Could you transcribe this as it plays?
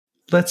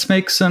Let's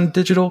make some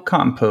digital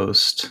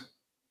compost.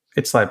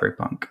 It's Library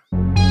Punk.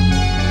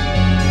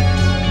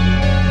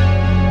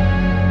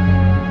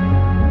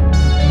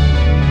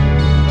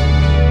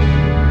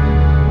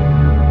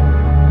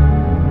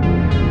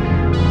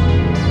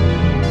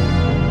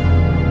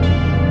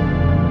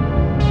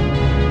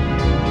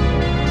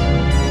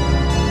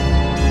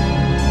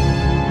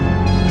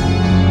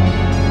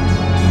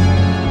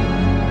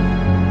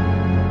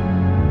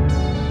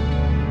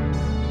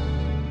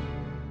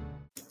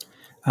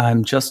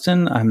 I'm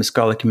Justin. I'm a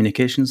Scholarly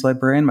Communications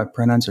librarian. My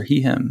pronouns are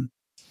he, him.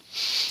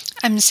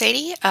 I'm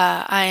Sadie.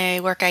 I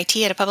work IT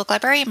at a public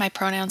library. My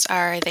pronouns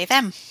are they,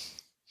 them.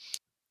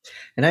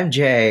 And I'm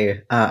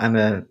Jay. I'm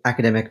an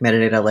academic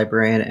metadata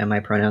librarian, and my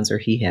pronouns are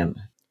he, him.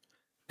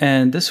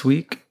 And this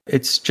week,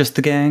 it's just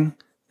the gang,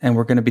 and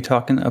we're going to be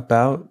talking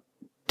about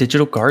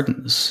digital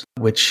gardens,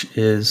 which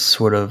is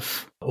sort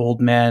of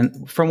old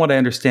man, from what I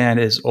understand,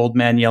 is old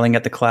man yelling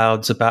at the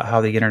clouds about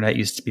how the internet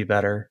used to be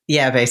better.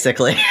 Yeah,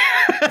 basically.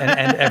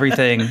 and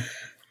everything.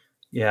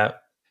 Yeah.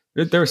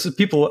 There were some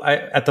people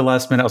at the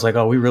last minute, I was like,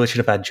 oh, we really should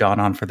have had John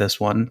on for this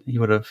one. He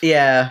would have.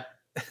 Yeah,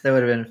 that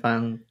would have been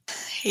fun.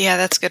 Yeah,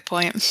 that's a good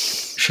point.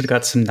 Should have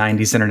got some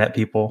 90s internet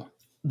people.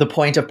 The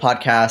point of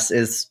podcasts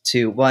is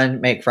to, one,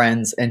 make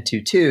friends, and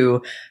to,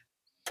 two,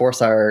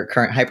 force our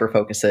current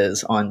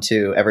hyper-focuses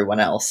onto everyone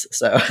else.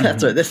 So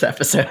that's what this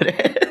episode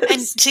is.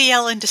 And to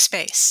yell into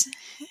space.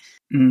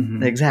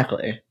 Mm-hmm.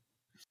 Exactly.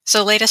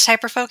 So latest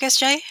hyper-focus,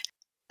 Jay?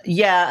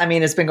 Yeah, I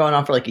mean, it's been going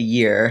on for like a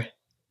year.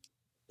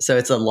 So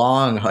it's a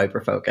long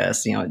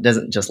hyper-focus. You know, it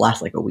doesn't just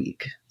last like a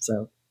week.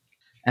 So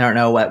I don't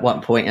know at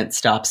what point it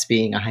stops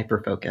being a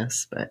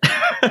hyper-focus,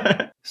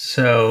 but...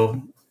 So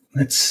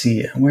let's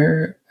see.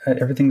 Where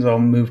everything's all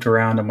moved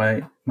around on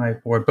my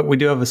board. But we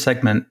do have a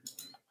segment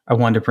I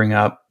wanted to bring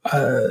up.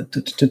 I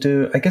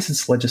guess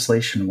it's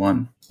legislation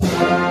one.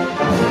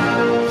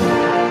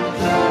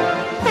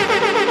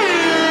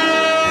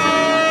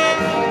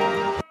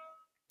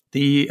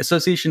 The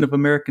Association of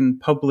American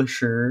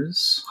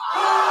Publishers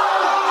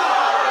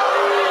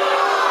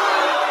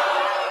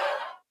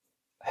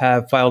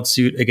have filed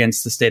suit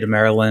against the state of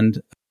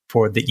Maryland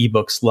for the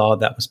ebooks law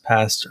that was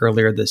passed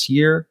earlier this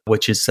year,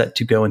 which is set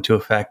to go into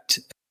effect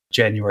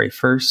January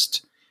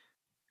 1st.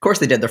 Of course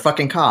they did. They're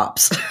fucking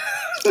cops.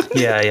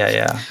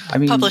 Yeah. I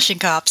mean, publishing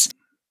cops.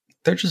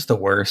 They're just the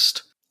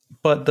worst.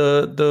 But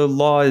the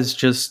law is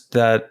just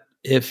that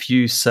if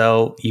you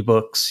sell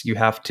ebooks, you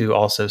have to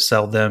also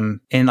sell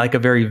them in like a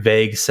very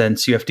vague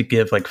sense. You have to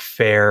give like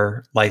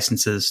fair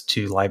licenses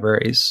to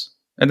libraries.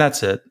 And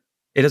that's it.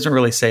 It doesn't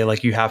really say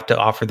like you have to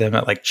offer them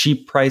at like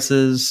cheap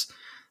prices.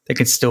 They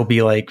could still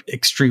be like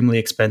extremely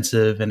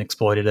expensive and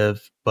exploitative,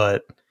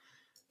 but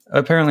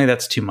apparently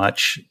that's too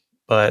much.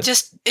 But it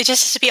just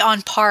has to be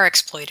on par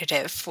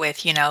exploitative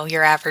with,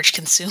 your average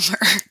consumer.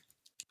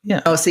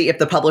 Yeah. Oh, see, if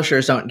the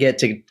publishers don't get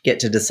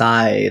to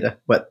decide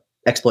what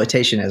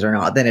exploitation is or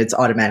not, then it's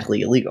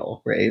automatically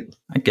illegal, right?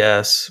 I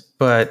guess.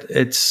 But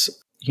it's,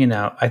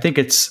 I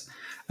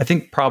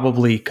think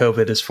probably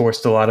COVID has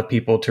forced a lot of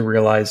people to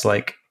realize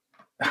like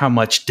how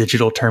much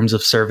digital terms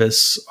of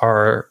service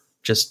are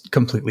just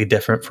completely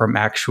different from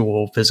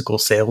actual physical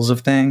sales of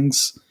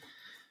things.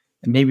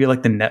 And maybe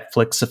like the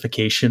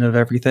Netflixification of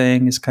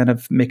everything is kind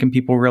of making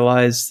people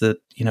realize that,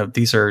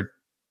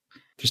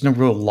 there's no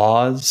real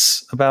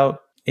laws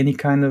about any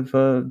kind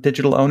of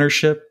digital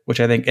ownership, which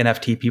I think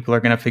NFT people are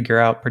going to figure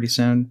out pretty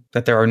soon,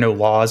 that there are no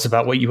laws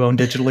about what you own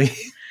digitally.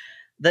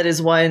 That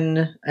is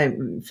one,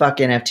 fuck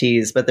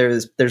NFTs, but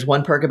there's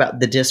one perk about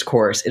the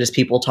discourse. It is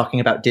people talking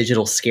about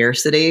digital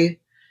scarcity.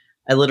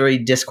 I literally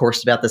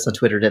discoursed about this on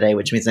Twitter today,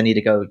 which means I need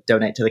to go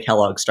donate to the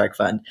Kellogg Strike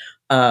Fund.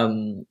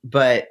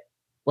 But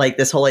like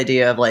this whole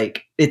idea of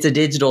like, it's a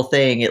digital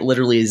thing. It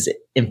literally is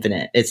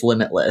infinite. It's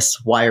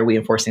limitless. Why are we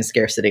enforcing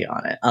scarcity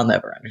on it? I'll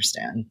never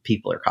understand.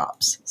 People are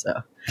cops.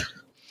 So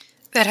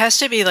that has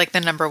to be like the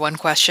number one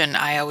question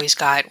I always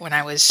got when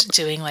I was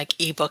doing like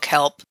ebook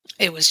help.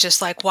 It was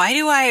just like, why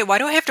do I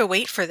have to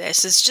wait for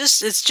this? It's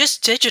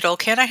just digital.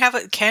 I have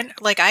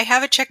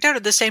it checked out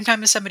at the same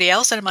time as somebody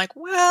else? And I'm like,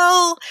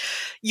 well,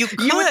 you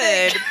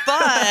could,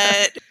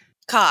 but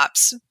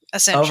cops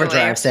essentially.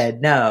 Overdrive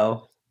said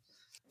no.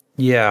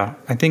 Yeah,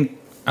 I think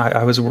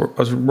I was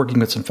working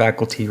with some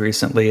faculty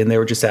recently, and they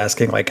were just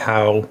asking like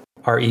how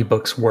our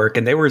ebooks work,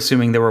 and they were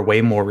assuming they were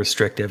way more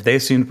restrictive. They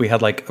assumed we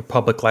had like a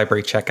public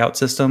library checkout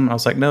system. I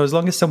was like, no, as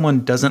long as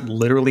someone doesn't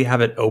literally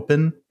have it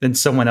open, then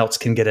someone else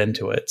can get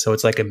into it. So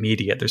it's like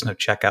immediate. There's no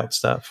checkout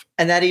stuff.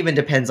 And that even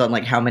depends on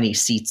like how many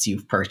seats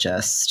you've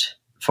purchased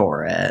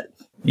for it.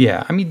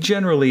 Yeah, I mean,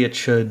 generally it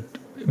should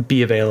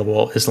be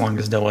available as long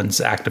as no one's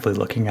actively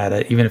looking at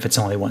it, even if it's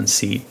only one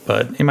seat.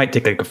 But it might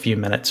take like a few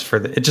minutes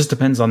it just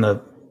depends on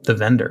the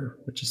vendor,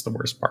 which is the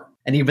worst part.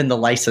 And even the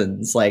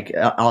license, like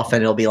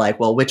often it'll be like,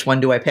 well, which one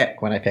do I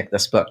pick when I pick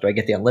this book? Do I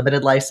get the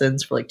unlimited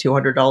license for like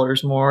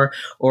 $200 more?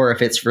 Or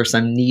if it's for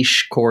some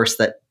niche course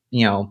that,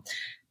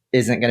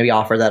 isn't going to be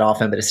offered that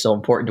often, but is still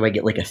important, do I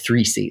get like a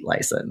 3-seat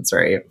license,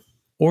 right?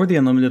 Or the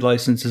unlimited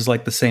license is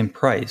like the same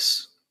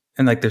price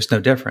and like there's no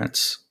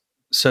difference.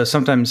 So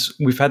sometimes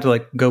we've had to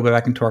like go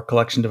back into our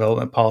collection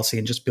development policy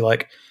and just be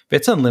like, if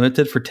it's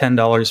unlimited for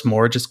 $10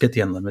 more, just get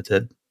the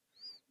unlimited.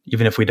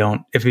 Even if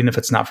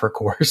it's not for a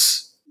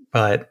course.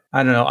 But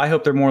I don't know. I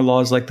hope there are more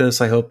laws like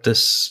this. I hope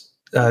this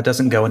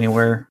doesn't go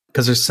anywhere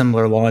because there's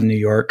similar law in New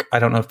York. I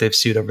don't know if they've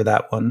sued over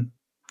that one,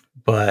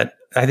 but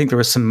I think there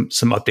was some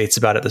updates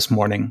about it this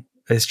morning.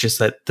 It's just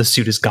that the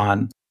suit has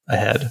gone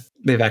ahead.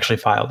 They've actually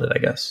filed it, I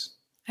guess.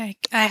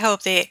 I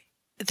hope the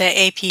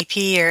APP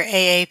or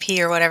AAP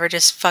or whatever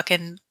just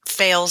fucking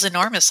fails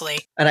enormously.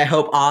 And I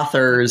hope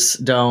authors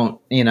don't,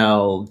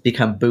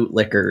 become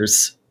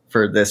bootlickers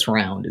for this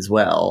round as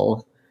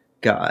well.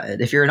 God,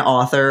 if you're an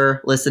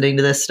author listening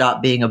to this,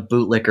 stop being a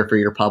bootlicker for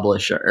your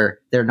publisher.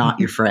 They're not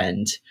your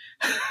friend.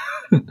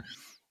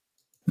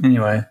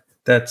 Anyway,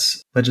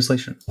 that's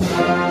legislation.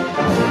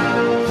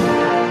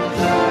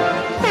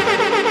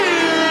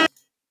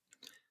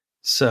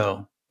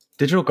 So,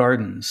 digital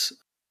gardens.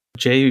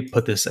 Jay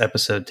put this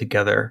episode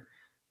together,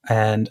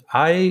 and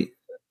I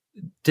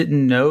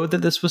didn't know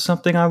that this was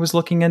something I was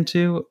looking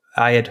into.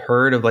 I had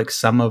heard of like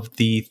some of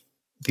the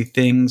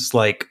things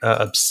like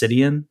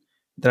Obsidian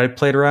that I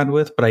played around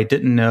with, but I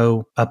didn't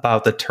know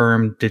about the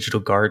term digital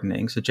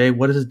gardening. So Jay,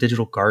 what is a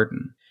digital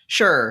garden?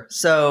 Sure.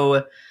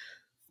 So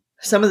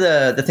some of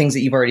the things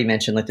that you've already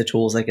mentioned, like the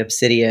tools like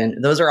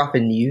Obsidian, those are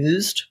often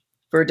used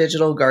for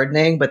digital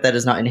gardening, but that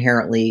is not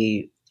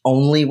inherently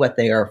only what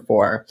they are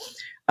for.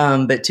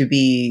 But to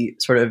be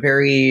sort of a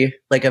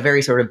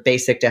very sort of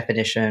basic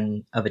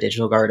definition of a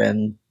digital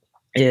garden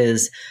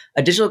is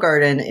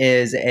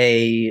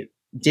a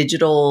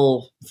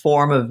digital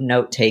form of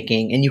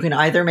note-taking, and you can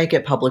either make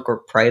it public or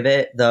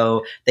private,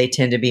 though they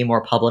tend to be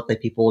more public,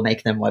 like people will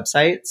make them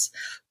websites,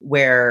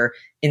 where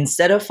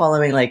instead of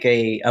following like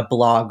a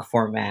blog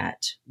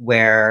format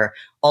where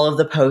all of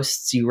the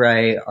posts you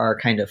write are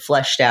kind of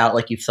fleshed out,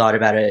 like you've thought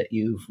about it,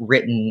 you've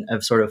written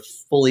a sort of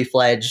fully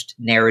fledged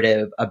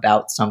narrative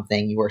about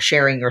something, you are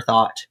sharing your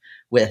thought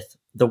with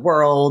the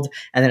world,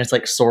 and then it's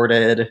like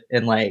sorted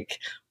in like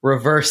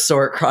reverse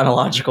sort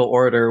chronological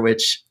order,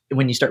 which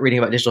when you start reading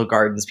about digital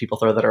gardens, people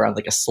throw that around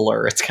like a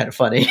slur. It's kind of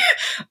funny.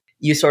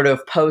 You sort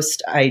of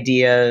post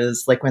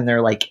ideas like when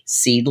they're like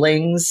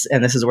seedlings,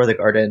 and this is where the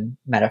garden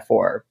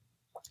metaphor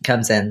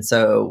comes in.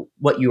 So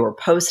what you are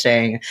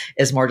posting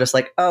is more just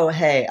like, oh,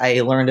 hey,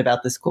 I learned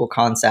about this cool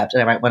concept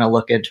and I might want to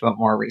look into it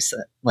more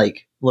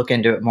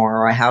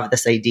or I have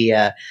this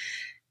idea.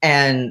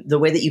 And the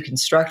way that you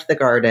construct the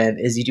garden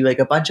is you do like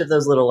a bunch of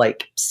those little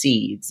like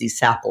seeds, these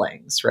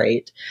saplings,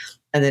 right?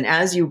 And then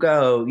as you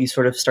go, you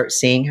sort of start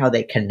seeing how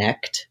they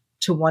connect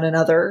to one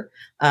another.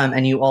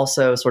 And you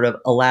also sort of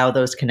allow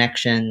those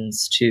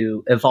connections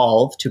to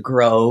evolve, to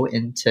grow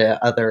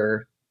into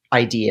other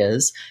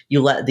ideas.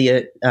 You let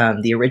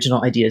the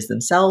original ideas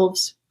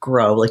themselves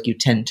grow, like you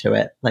tend to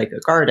it, like a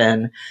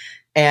garden.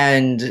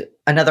 And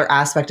another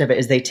aspect of it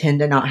is they tend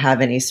to not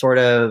have any sort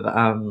of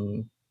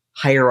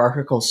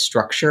hierarchical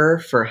structure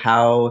for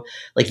how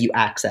like you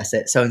access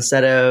it. So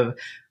instead of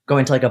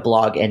going to like a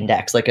blog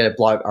index, like a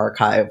blog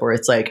archive, where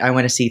it's like, I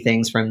want to see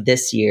things from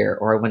this year,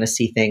 or I want to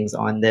see things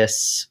on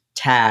this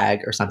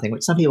tag or something,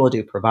 which some people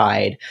do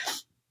provide.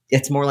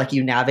 It's more like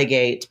you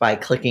navigate by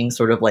clicking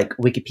sort of like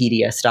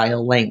Wikipedia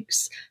style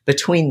links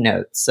between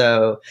notes.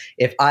 So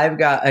if I've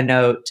got a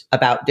note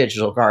about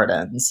digital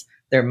gardens,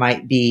 there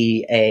might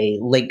be a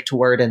linked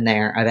word in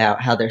there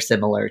about how they're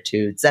similar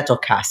to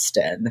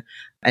Zettelkasten.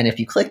 And if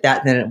you click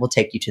that, then it will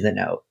take you to the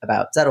note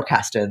about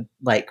Zettelkasten.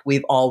 Like,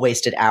 we've all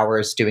wasted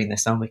hours doing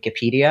this on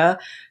Wikipedia.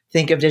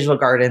 Think of digital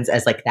gardens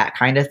as like that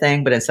kind of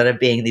thing, but instead of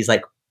being these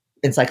like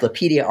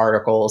encyclopedia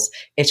articles,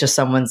 it's just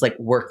someone's like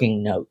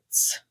working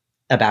notes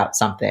about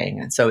something.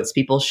 And so it's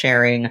people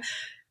sharing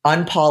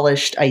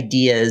unpolished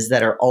ideas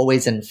that are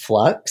always in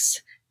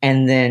flux,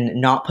 and then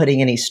not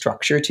putting any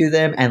structure to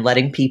them and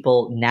letting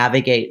people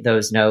navigate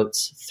those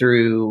notes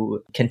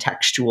through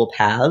contextual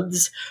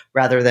paths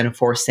rather than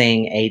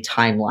forcing a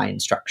timeline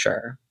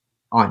structure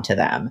onto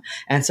them.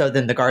 And so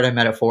then the garden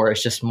metaphor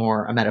is just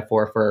more a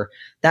metaphor for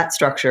that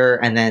structure,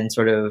 and then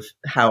sort of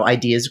how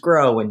ideas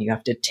grow and you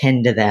have to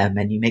tend to them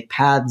and you make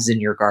paths in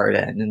your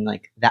garden, and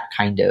like that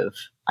kind of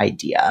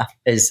idea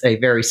is a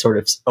very sort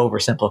of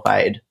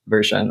oversimplified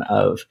version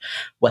of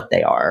what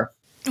they are.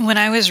 When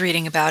I was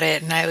reading about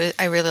it, and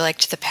I really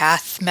liked the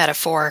path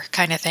metaphor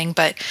kind of thing,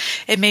 but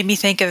it made me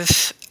think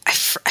of, I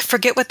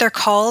forget what they're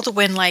called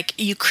when like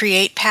you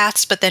create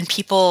paths, but then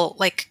people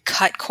like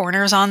cut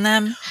corners on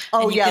them.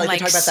 Oh yeah, like they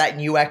talk about that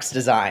in UX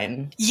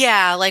design.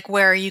 Yeah, like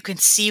where you can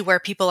see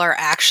where people are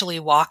actually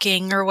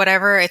walking or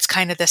whatever. It's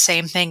kind of the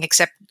same thing,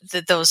 except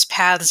that those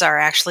paths are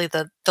actually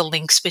the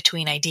links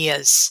between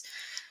ideas.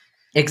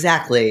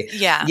 Exactly.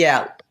 Yeah.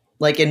 Yeah.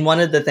 Like in one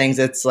of the things,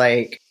 it's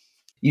like,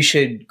 you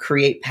should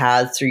create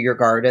paths through your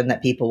garden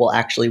that people will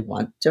actually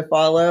want to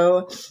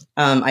follow.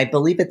 I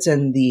believe it's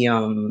in the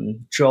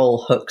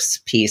Joel Hooks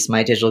piece,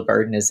 My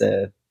Blog is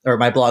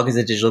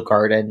a Digital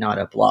Garden, Not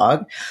a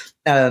Blog.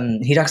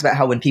 He talks about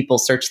how when people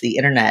search the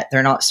internet,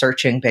 they're not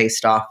searching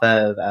based off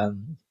of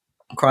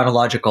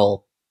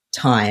chronological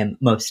time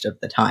most of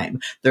the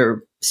time.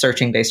 They're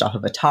searching based off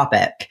of a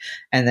topic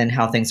and then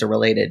how things are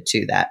related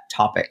to that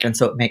topic. And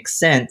so it makes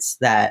sense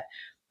that,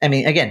 I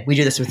mean, again, we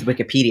do this with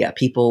Wikipedia.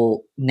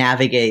 People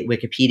navigate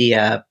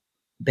Wikipedia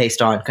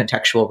based on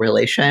contextual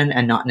relation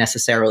and not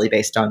necessarily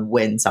based on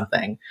when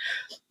something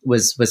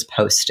was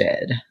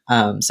posted.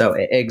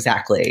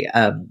 Exactly.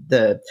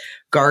 The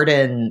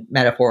garden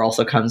metaphor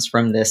also comes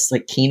from this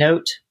like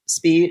keynote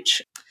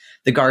speech,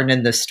 The Garden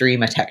and the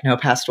Stream, a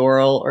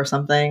techno-pastoral or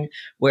something,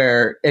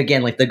 where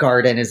again, like the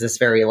garden is this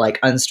very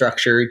like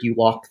unstructured, you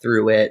walk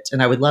through it.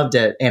 And I would love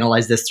to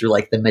analyze this through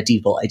like the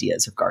medieval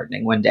ideas of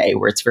gardening one day,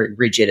 where it's very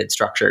rigid and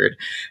structured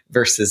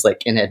versus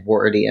like an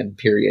Edwardian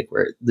period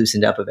where it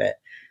loosened up a bit,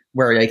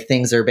 where like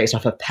things are based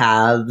off of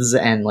paths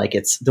and like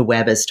it's the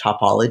web as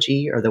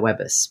topology or the web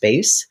as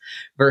space,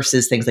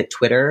 versus things like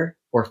Twitter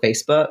or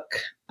Facebook,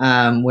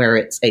 where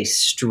it's a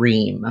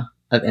stream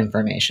of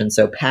information.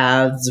 So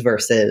paths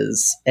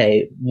versus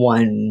a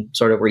one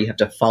sort of where you have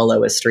to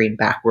follow a stream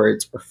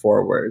backwards or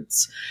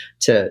forwards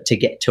to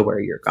get to where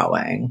you're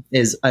going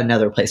is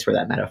another place where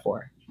that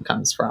metaphor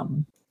comes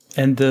from.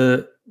 And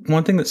the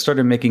one thing that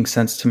started making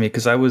sense to me,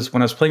 because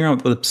when I was playing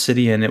around with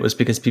Obsidian, it was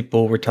because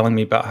people were telling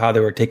me about how they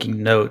were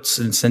taking notes.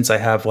 And since I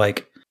have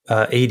like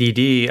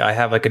ADD, I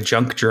have like a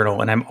junk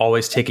journal and I'm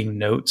always taking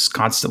notes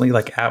constantly.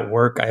 Like at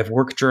work, I have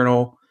work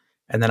journal.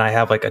 And then I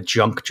have like a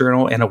junk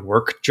journal and a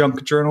work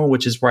junk journal,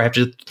 which is where I have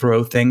to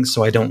throw things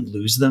so I don't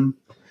lose them.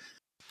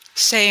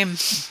 Same.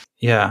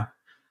 Yeah.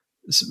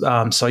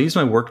 So I use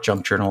my work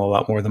junk journal a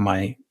lot more than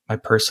my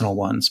personal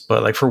ones.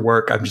 But like for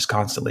work, I'm just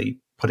constantly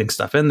putting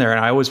stuff in there. And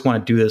I always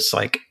want to do this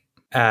like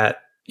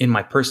in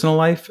my personal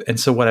life. And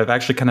so what I've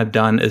actually kind of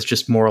done is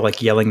just more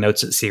like yelling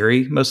notes at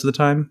Siri most of the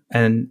time.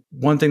 And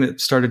one thing that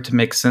started to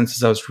make sense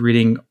as I was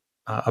reading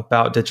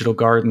about digital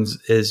gardens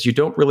is you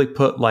don't really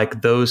put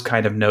like those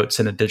kind of notes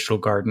in a digital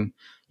garden.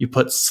 You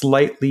put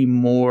slightly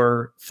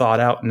more thought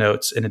out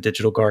notes in a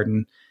digital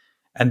garden.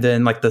 And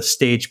then like the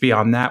stage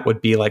beyond that would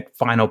be like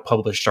final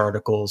published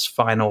articles,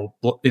 final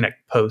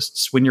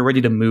posts when you're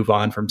ready to move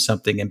on from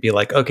something and be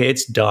like, okay,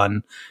 it's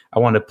done. I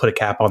want to put a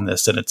cap on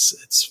this and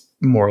it's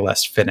more or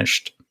less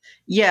finished.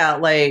 Yeah,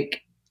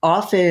 like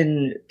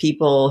often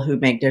people who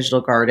make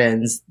digital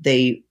gardens,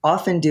 they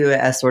often do it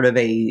as sort of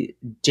a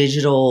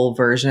digital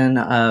version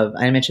of,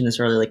 I mentioned this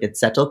earlier, like a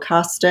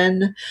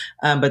Zettelkasten,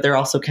 but they're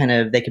also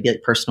they could be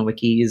like personal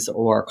wikis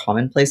or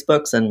commonplace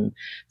books. And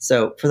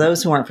so for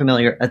those who aren't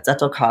familiar, a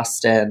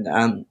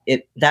Zettelkasten,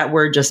 that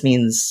word just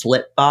means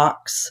slip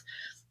box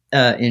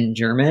in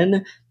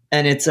German.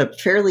 And it's a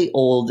fairly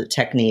old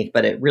technique,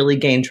 but it really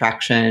gained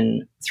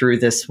traction through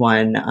this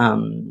one,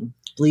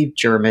 I believe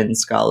German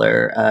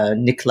scholar,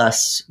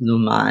 Niklas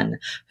Luhmann,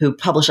 who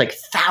published like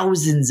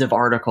thousands of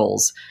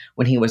articles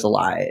when he was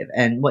alive.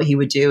 And what he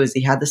would do is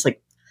he had this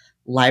like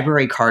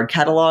library card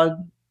catalog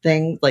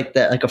thing, like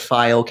a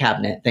file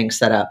cabinet thing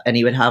set up. And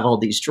he would have all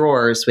these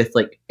drawers with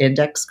like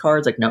index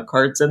cards, like note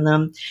cards in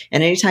them.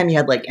 And anytime he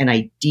had like an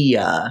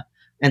idea,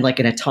 and like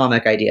an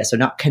atomic idea, so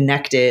not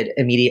connected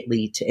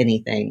immediately to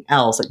anything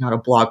else, like not a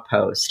blog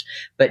post,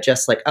 but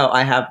just like, oh,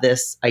 I have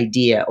this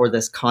idea or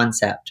this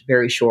concept,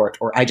 very short,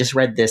 or I just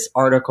read this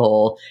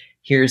article,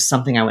 here's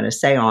something I want to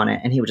say on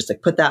it. And he would just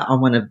like put that on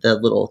one of the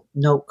little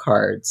note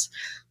cards.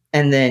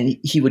 And then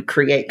he would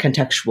create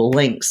contextual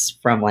links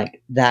from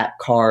like that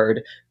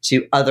card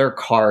to other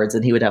cards.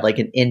 And he would have like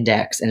an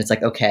index. And it's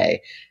like,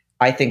 okay,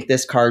 I think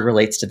this card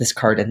relates to this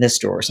card in this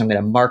drawer. So I'm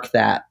going to mark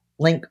that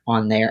link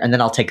on there, and then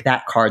I'll take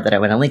that card that I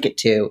want to link it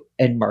to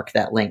and mark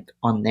that link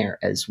on there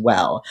as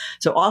well.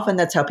 So often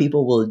that's how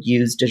people will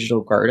use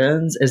digital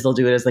gardens, is they'll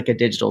do it as like a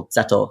digital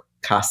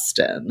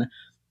Zettelkasten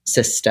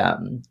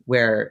system,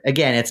 where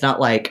again, it's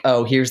not like,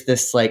 oh, here's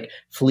this like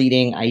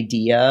fleeting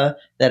idea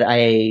that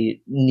I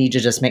need to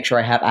just make sure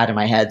I have out of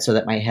my head so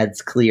that my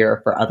head's clear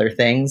for other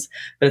things.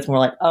 But it's more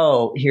like,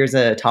 oh, here's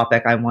a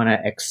topic I want to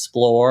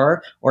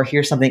explore, or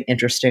here's something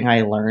interesting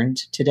I learned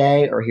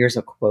today, or here's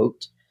a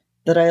quote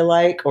that I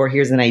like, or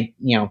here's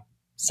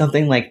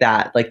something like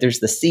that. Like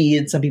there's the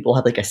seed. Some people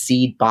have like a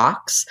seed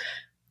box,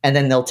 and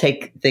then they'll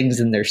take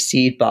things in their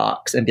seed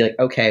box and be like,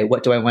 okay,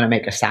 what do I want to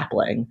make a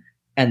sapling?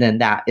 And then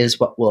that is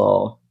what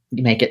will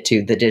make it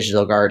to the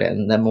digital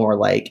garden. The more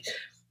like,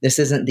 this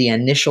isn't the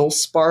initial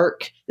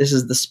spark. This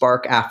is the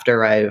spark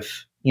after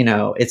I've,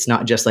 it's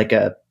not just like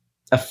a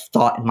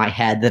thought in my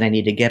head that I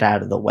need to get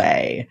out of the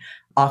way.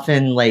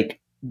 Often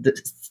like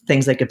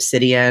things like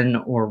Obsidian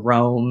or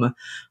Roam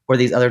or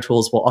these other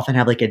tools will often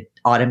have like an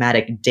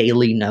automatic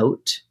daily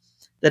note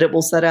that it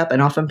will set up.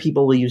 And often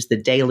people will use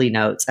the daily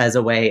notes as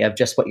a way of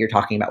just what you're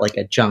talking about, like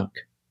a junk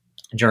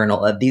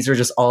journal of these are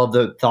just all of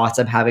the thoughts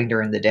I'm having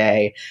during the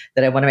day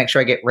that I want to make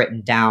sure I get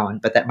written down,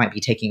 but that might be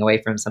taking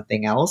away from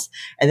something else.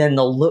 And then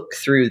they'll look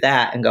through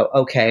that and go,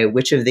 okay,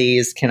 which of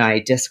these can I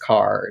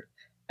discard?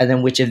 And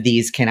then which of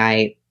these can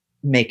I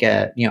make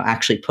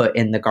actually put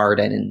in the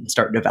garden and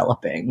start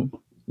developing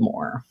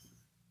more?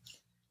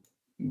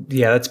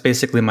 Yeah, that's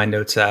basically my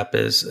notes app.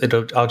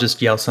 I'll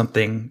just yell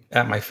something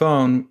at my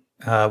phone,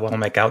 while I'm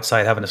like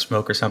outside having a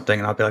smoke or something,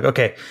 and I'll be like,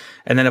 okay.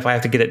 And then if I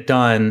have to get it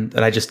done,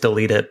 then I just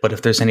delete it. But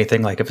if there's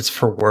anything like if it's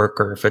for work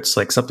or if it's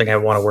like something I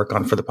want to work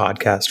on for the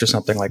podcast or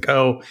something like,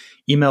 oh,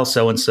 email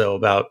so-and-so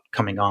about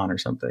coming on or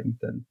something,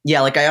 then.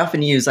 Yeah, like I have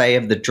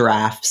the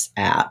Drafts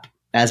app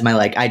as my,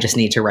 like, I just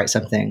need to write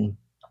something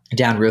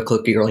down real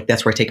quickly, or like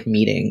that's where I take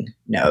meeting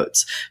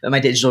notes. But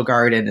my digital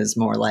garden is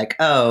more like,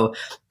 oh,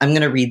 I'm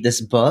going to read this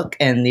book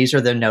and these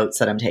are the notes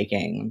that I'm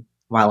taking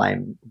while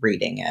I'm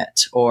reading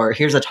it. Or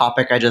here's a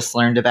topic I just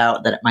learned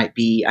about that it might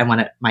be,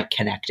 might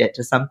connect it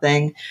to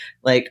something.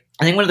 Like,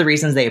 I think one of the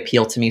reasons they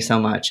appeal to me so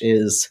much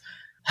is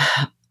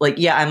like,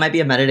 yeah, I might be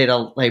a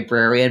metadata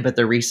librarian, but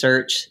the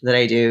research that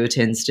I do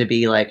tends to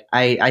be like,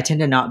 I tend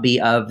to not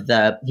be of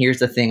the, here's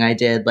the thing I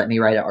did, let me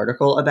write an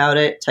article about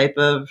it type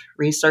of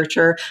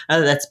researcher.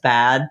 That's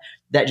bad.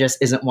 That just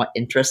isn't what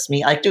interests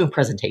me. I like doing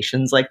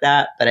presentations like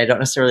that, but I don't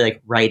necessarily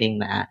like writing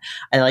that.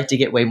 I like to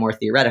get way more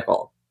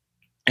theoretical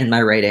in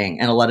my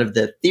writing. And a lot of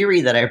the theory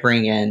that I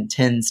bring in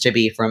tends to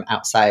be from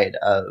outside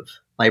of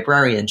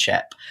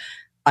librarianship.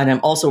 And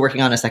I'm also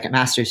working on a second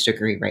master's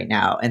degree right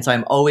now. And so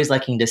I'm always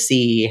liking to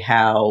see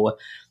how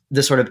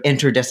the sort of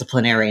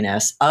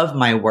interdisciplinariness of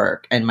my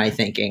work and my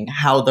thinking,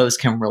 how those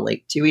can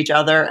relate to each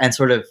other, and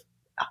sort of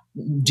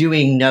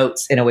doing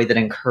notes in a way that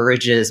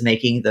encourages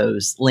making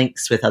those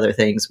links with other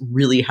things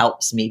really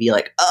helps me be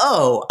like,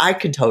 oh, I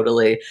can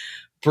totally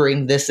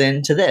bring this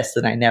into this,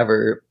 and I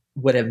never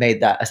would have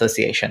made that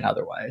association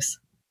otherwise.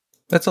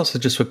 That's also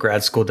just what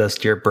grad school does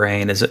to your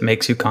brain, is it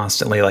makes you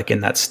constantly like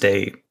in that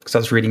state. Because I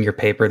was reading your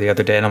paper the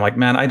other day and I'm like,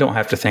 man, I don't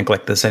have to think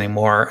like this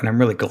anymore. And I'm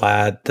really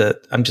glad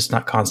that I'm just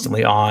not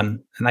constantly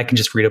on, and I can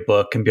just read a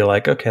book and be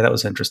like, okay, that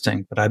was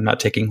interesting, but I'm not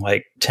taking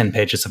like 10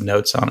 pages of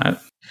notes on it.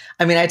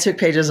 I mean, I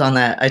took notes on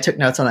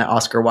that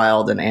Oscar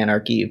Wilde and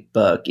Anarchy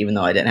book, even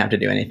though I didn't have to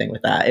do anything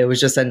with that. It was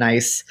just a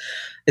nice,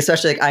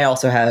 especially like I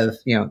also have,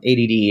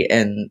 ADD,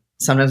 and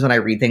sometimes when I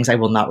read things, I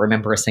will not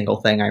remember a single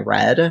thing I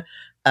read.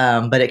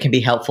 But it can be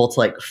helpful to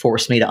like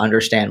force me to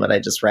understand what I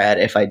just read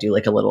if I do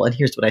like a little, and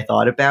here's what I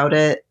thought about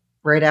it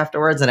right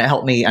afterwards. And it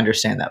helped me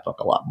understand that book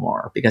a lot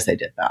more because I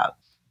did that.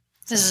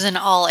 This is an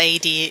all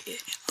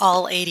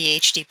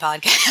ADHD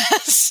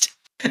podcast.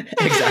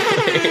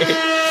 Exactly.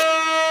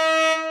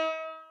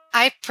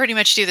 I pretty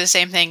much do the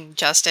same thing,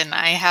 Justin.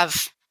 I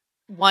have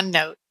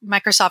OneNote,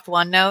 Microsoft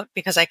OneNote,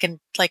 because I can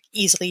like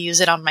easily use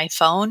it on my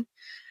phone.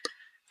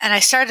 And I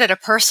started a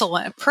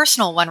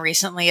personal one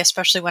recently,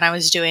 especially when I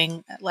was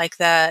doing like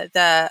the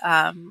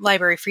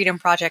Library Freedom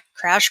Project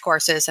crash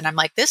courses. And I'm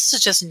like, this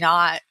is just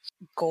not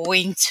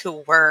going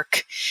to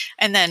work.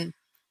 And then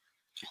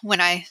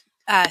when I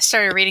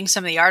started reading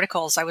some of the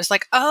articles, I was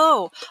like,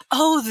 oh,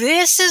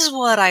 this is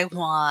what I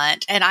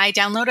want. And I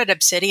downloaded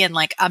Obsidian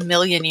like a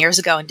million years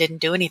ago and didn't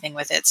do anything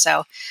with it.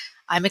 So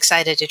I'm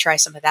excited to try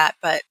some of that.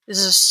 But this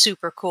is a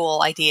super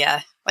cool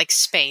idea, like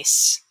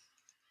space.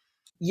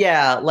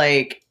 Yeah,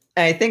 like,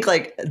 I think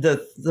like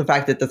the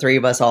fact that the three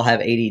of us all have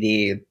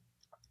ADD,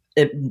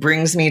 it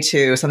brings me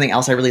to something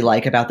else I really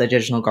like about the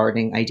digital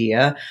gardening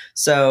idea.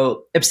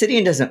 So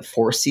Obsidian doesn't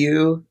force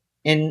you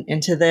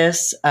into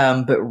this,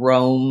 but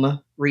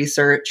Roam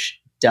research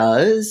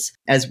does,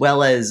 as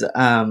well as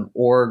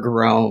org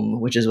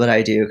Roam, which is what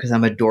I do because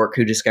I'm a dork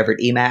who discovered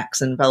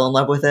Emacs and fell in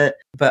love with it.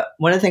 But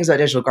one of the things about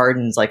digital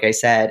gardens, like I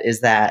said,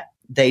 is that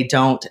they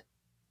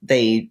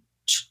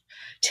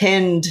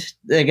tend,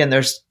 again,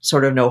 there's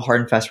sort of no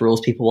hard and fast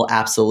rules. People will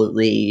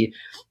absolutely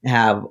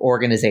have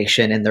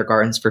organization in their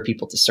gardens for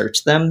people to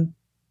search them.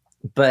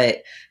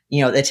 But,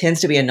 it tends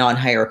to be a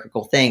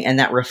non-hierarchical thing. And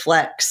that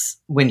reflects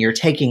when you're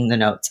taking the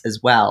notes as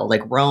well.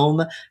 Like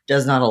Roam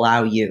does not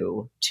allow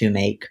you to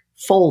make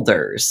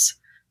folders.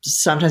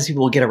 Sometimes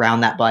people will get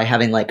around that by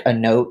having like a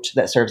note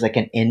that serves like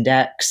an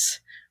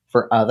index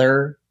for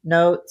other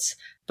notes.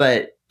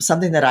 But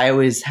something that I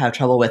always have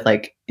trouble with,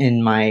 like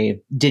in my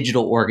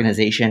digital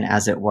organization,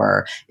 as it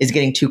were, is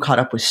getting too caught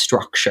up with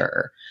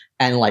structure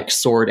and like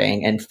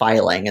sorting and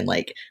filing and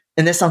like,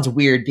 and this sounds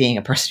weird being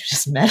a person who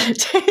just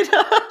meditates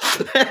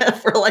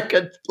for like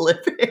a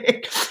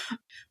living,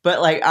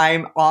 but like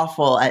I'm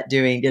awful at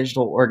doing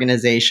digital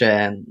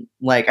organization.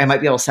 Like I might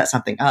be able to set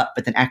something up,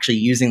 but then actually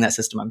using that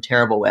system, I'm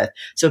terrible with.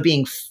 So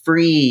being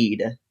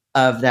freed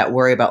of that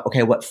worry about,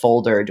 okay, what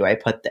folder do I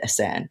put this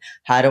in?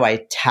 How do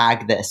I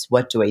tag this?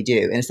 What do I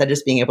do? And instead of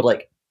just being able to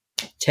like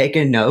take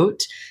a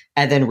note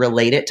and then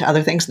relate it to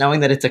other things,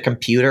 knowing that it's a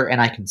computer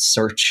and I can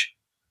search,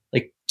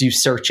 like do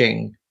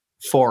searching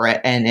for it,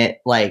 and it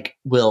like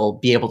will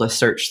be able to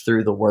search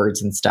through the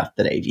words and stuff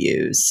that I've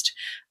used.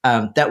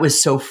 That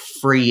was so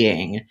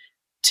freeing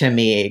to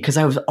me because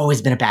I've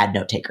always been a bad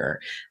note taker.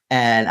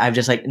 And I've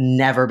just like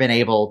never been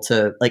able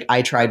to, like,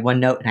 I tried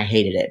OneNote and I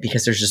hated it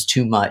because there's just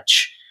too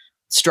much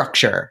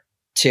structure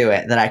to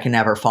it that I can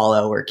never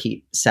follow or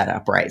keep set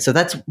up right. So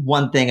that's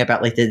one thing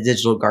about like the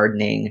digital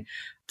gardening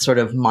sort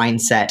of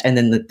mindset. And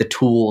then the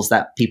tools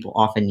that people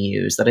often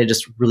use that I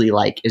just really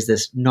like is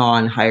this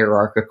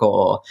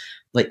non-hierarchical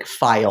like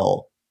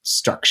file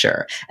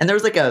structure. And there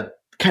was like a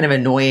kind of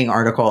annoying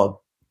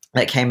article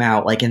that came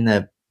out like in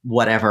the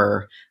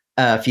whatever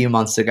a few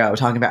months ago,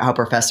 talking about how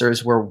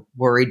professors were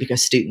worried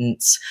because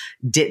students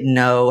didn't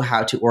know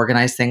how to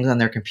organize things on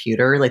their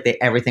computer. Like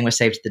everything was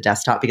saved to the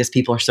desktop because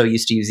people are so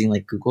used to using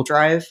like Google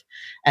Drive.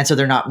 And so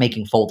they're not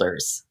making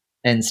folders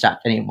and stuff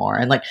anymore.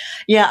 And like,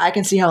 yeah, I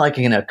can see how like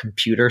in a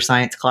computer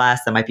science class,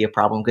 that might be a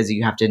problem because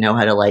you have to know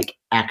how to like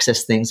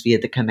access things via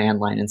the command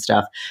line and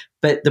stuff.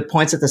 But the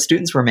points that the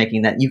students were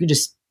making, that you can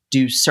just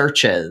do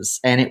searches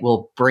and it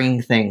will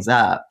bring things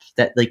up,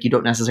 that like you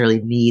don't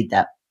necessarily need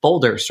that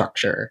folder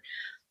structure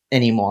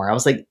anymore. I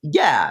was like,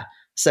 yeah.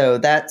 So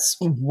that's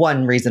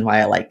one reason why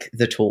I like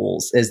the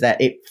tools, is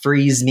that it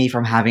frees me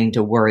from having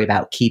to worry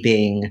about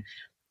keeping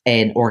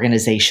an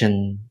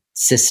organization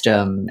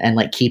system and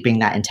like keeping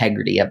that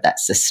integrity of that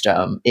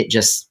system.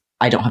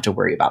 I don't have to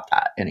worry about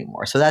that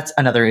anymore. So that's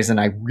another reason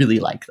I really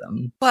like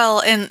them.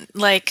 Well, and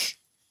like,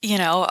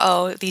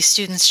 these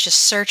students just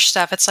search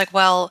stuff. It's like,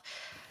 well,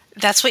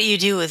 that's what you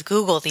do with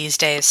Google these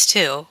days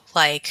too.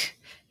 Like,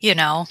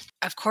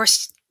 of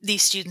course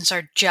these students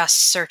are just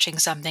searching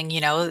something,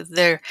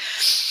 let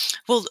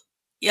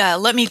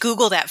me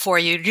Google that for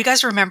you. Do you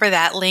guys remember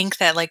that link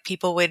that like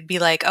people would be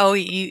like, oh,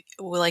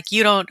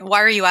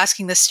 why are you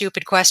asking this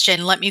stupid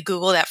question? Let me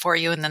Google that for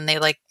you. And then they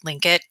like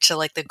link it to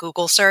like the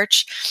Google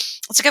search.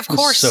 It's like, of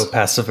course. So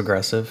passive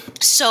aggressive.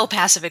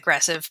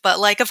 But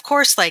like, of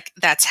course, like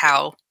that's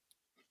how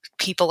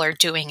people are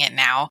doing it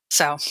now.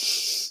 So,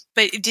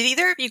 but did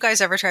either of you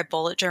guys ever try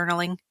bullet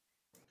journaling?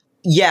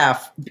 Yeah,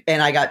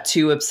 and I got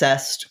too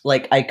obsessed.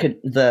 Like I could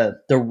the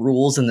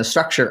rules and the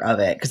structure of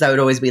it, because I would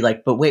always be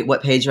like, but wait,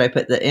 what page do I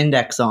put the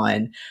index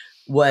on?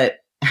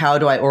 How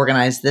do I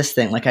organize this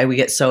thing? Like I would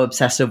get so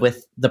obsessive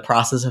with the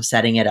process of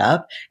setting it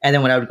up, and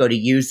then when I would go to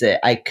use it,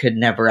 I could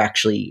never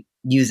actually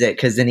use it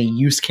because any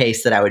use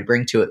case that I would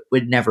bring to it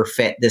would never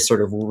fit this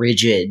sort of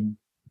rigid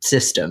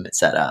system it's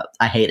set up.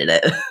 I hated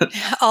it.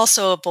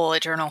 Also a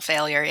bullet journal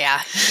failure,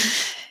 yeah.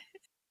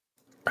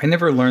 I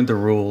never learned the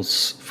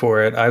rules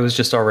for it. I was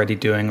just already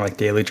doing like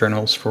daily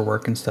journals for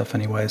work and stuff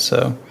anyway.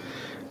 So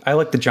I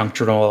like the junk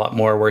journal a lot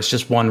more, where it's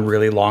just one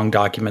really long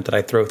document that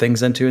I throw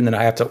things into and then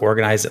I have to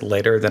organize it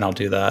later. Then I'll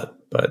do that.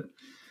 But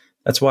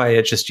that's why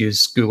I just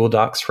use Google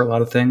Docs for a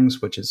lot of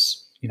things, which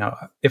is,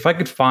 if I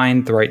could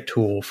find the right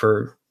tool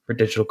for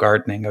digital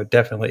gardening,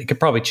 it could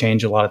probably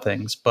change a lot of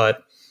things.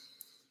 But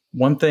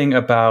one thing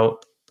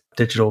about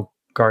digital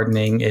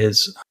gardening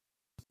is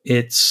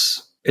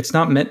it's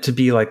not meant to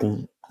be like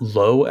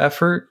low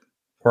effort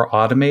or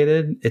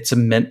automated. It's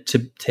meant to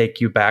take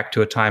you back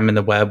to a time in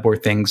the web where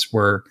things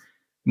were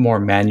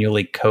more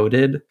manually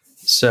coded.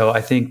 So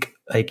I think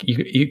like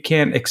you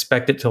can't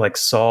expect it to like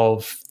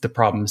solve the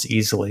problems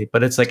easily,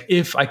 but it's like,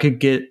 if I could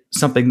get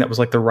something that was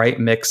like the right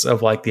mix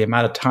of like the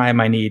amount of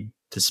time I need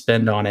to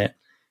spend on it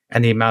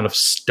and the amount of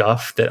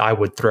stuff that I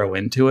would throw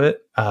into it,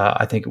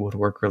 I think it would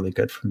work really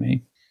good for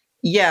me.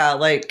 Yeah,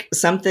 like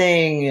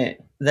something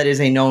that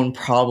is a known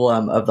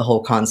problem of the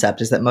whole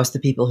concept is that most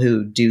of the people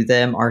who do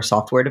them are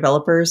software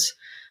developers,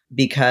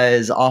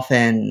 because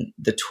often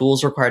the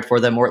tools required for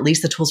them, or at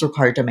least the tools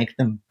required to make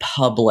them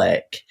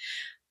public,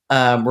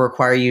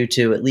 require you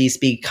to at least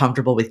be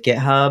comfortable with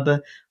GitHub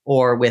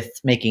or with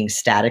making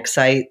static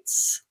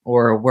sites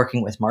or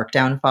working with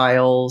markdown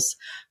files.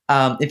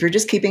 If you're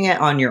just keeping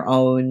it on your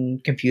own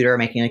computer,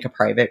 making like a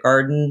private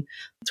garden,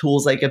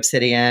 tools like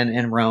Obsidian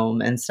and Roam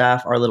and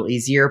stuff are a little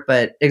easier.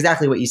 But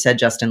exactly what you said,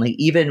 Justin, like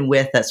even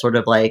with that sort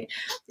of like,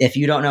 if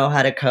you don't know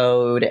how to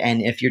code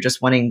and if you're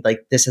just wanting like,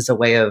 this is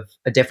a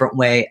different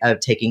way of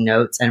taking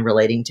notes and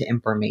relating to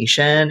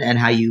information and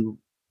how you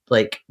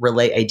like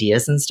relate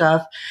ideas and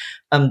stuff.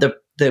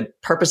 The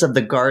purpose of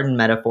the garden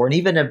metaphor, and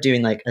even of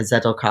doing like a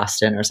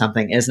Zettelkasten or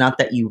something, is not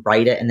that you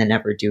write it and then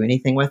never do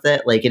anything with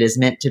it. Like it is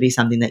meant to be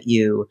something that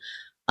you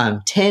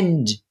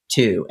tend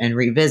to and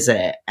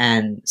revisit.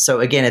 And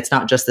so again, it's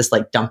not just this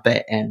like dump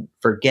it and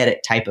forget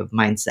it type of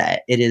mindset.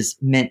 It is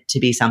meant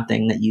to be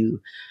something that you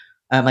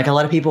like a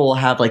lot of people will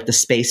have like the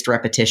spaced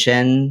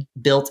repetition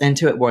built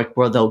into it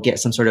where they'll get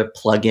some sort of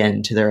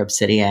plug-in to their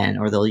Obsidian,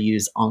 or they'll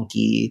use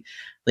Anki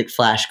like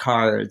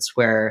flashcards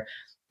where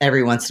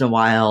every once in a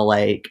while,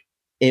 like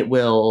it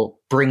will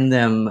bring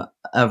them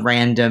a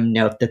random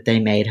note that they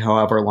made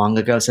however long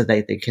ago so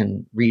that they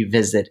can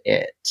revisit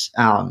it.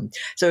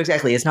 So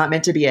exactly, it's not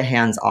meant to be a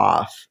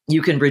hands-off.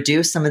 You can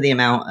reduce some of the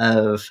amount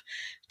of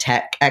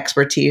tech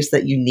expertise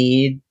that you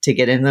need to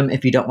get in them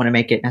if you don't want to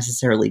make it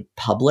necessarily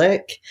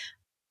public.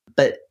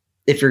 But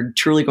if you're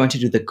truly going to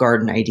do the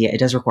garden idea, it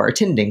does require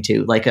tending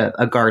to, like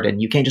a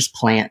garden. You can't just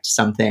plant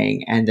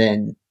something and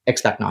then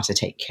expect not to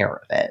take care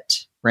of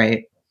it,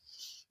 right?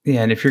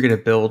 Yeah, and if you're going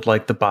to build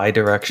like the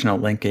bi-directional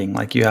linking,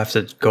 like you have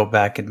to go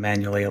back and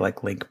manually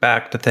like link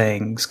back to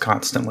things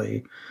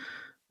constantly.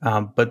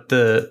 But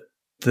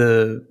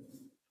the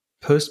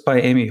post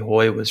by Amy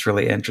Hoy was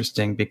really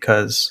interesting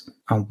because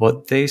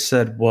what they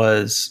said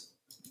was,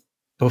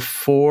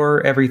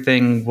 before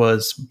everything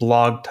was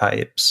blog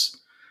types,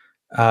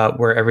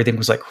 where everything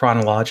was like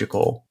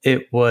chronological,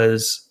 it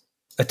was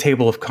a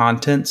table of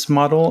contents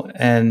model.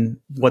 And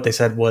what they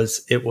said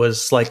was it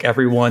was like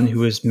everyone who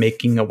was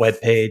making a web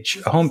page,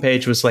 a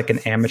homepage was like an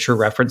amateur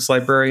reference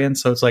librarian.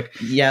 So it's like,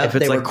 yeah, if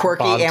it's they were like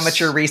quirky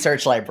amateur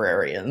research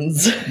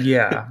librarians.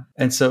 Yeah.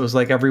 And so it was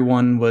like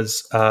everyone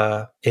was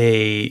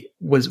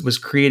was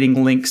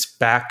creating links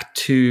back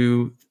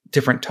to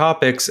different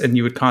topics, and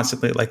you would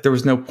constantly, like, there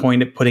was no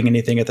point at putting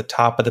anything at the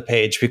top of the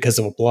page because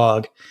of a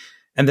blog.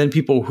 And then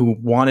people who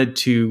wanted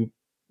to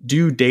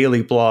do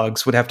daily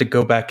blogs would have to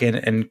go back in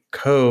and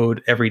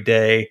code every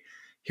day.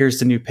 Here's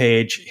the new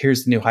page.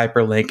 Here's the new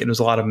hyperlink. And it was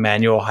a lot of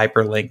manual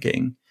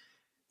hyperlinking.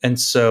 And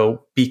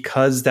so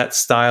because that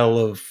style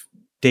of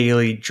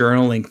daily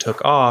journaling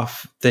took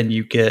off, then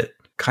you get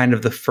kind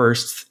of the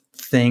first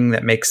thing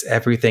that makes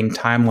everything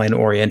timeline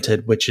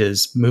oriented, which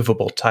is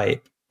movable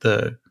type.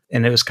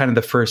 And it was kind of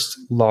the first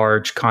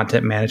large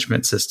content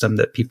management system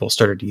that people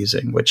started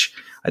using, which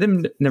I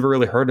never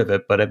really heard of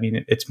it, but I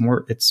mean, it's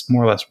more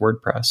or less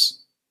WordPress.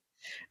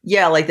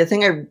 Yeah, like the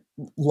thing I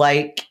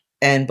like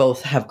and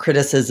both have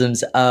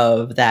criticisms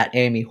of that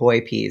Amy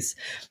Hoy piece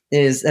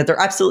is that they're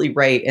absolutely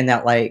right in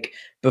that, like,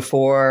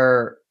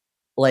 before,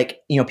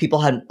 like, you know, people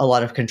had a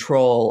lot of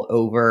control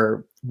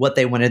over what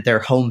they wanted their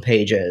home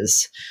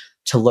pages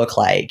to look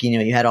like. You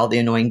know, you had all the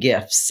annoying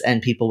GIFs,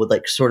 and people would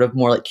like sort of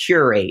more like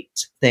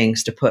curate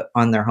things to put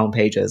on their home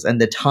pages. And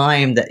the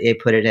time that they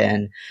put it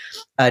in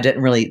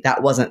that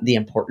wasn't the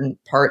important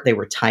part. They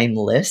were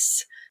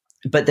timeless.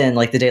 But then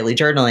like the daily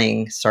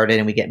journaling started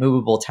and we get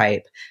movable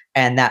type,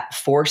 and that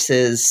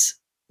forces,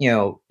 you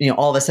know,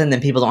 all of a sudden then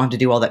people don't have to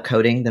do all that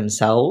coding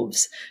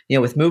themselves. You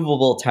know, with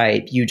movable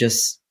type,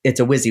 it's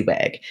a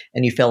WYSIWYG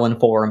and you fill in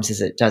forms as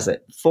it does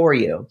it for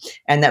you.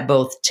 And that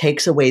both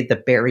takes away the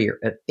barrier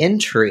of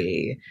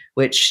entry,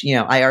 which, you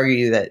know, I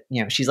argue that,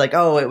 you know, she's like,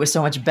 oh, it was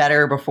so much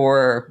better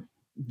before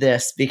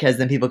this because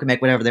then people could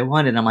make whatever they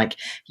wanted. And I'm like,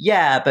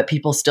 yeah, but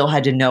people still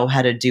had to know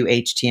how to do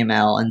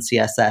HTML and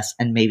CSS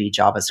and maybe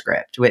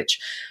JavaScript, which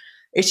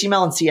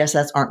HTML and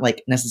CSS aren't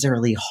like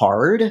necessarily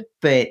hard,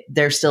 but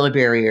there's still a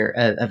barrier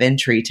of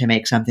entry to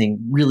make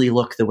something really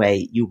look the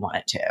way you want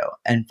it to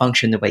and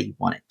function the way you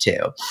want it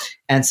to.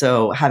 And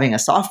so having a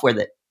software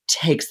that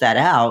takes that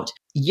out,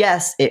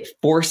 yes, it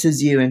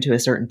forces you into a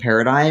certain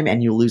paradigm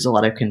and you lose a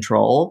lot of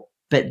control,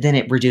 but then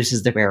it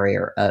reduces the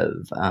barrier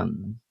of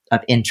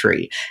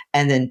entry.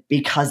 And then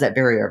because that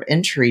barrier of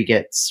entry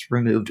gets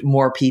removed,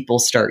 more people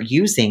start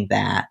using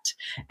that.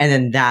 And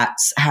then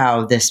that's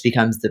how this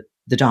becomes the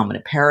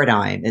dominant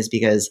paradigm, is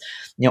because,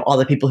 you know, all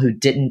the people who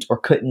didn't or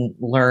couldn't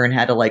learn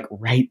how to like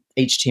write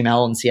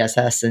HTML and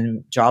CSS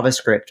and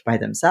JavaScript by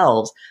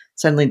themselves,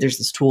 suddenly there's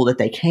this tool that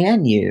they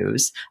can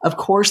use. Of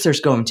course,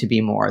 there's going to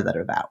be more that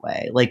are that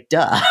way. Like,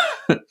 duh.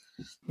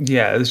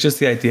 Yeah, it's just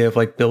the idea of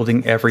like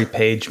building every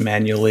page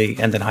manually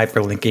and then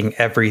hyperlinking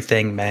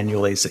everything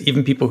manually. So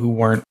even people who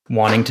weren't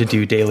wanting to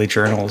do daily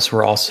journals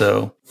were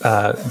also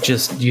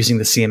just using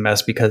the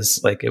CMS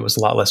because like it was a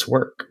lot less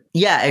work.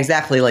 Yeah,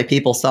 exactly. Like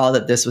people saw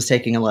that this was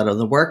taking a lot of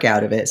the work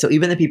out of it. So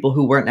even the people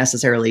who weren't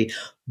necessarily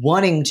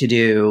wanting to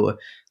do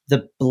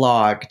the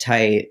blog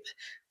type,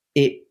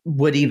 it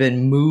would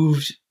even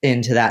move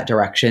into that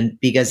direction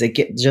because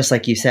just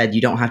like you said,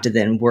 you don't have to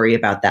then worry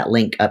about that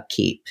link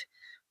upkeep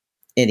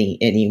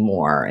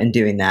anymore and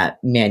doing that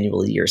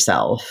manually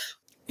yourself.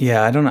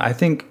 Yeah, I don't know. I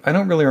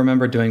don't really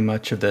remember doing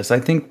much of this. I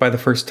think by the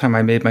first time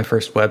I made my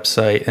first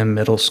website in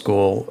middle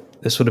school,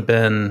 this would have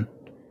been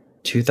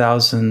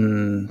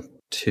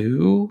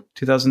 2002,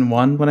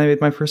 2001 when I made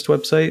my first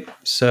website.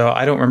 So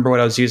I don't remember what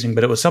I was using,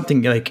 but it was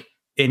something like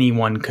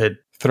anyone could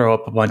throw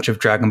up a bunch of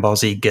Dragon Ball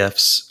Z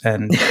GIFs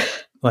and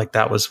like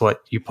that was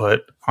what you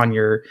put on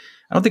your,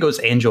 I don't think it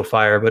was Angel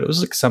Fire, but it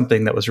was like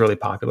something that was really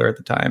popular at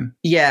the time.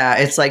 Yeah,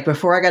 it's like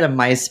before I got a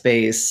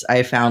MySpace,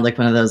 I found like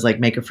one of those like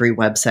make a free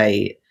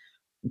website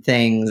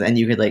things and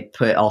you could like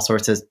put all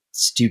sorts of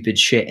stupid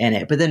shit in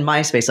it. But then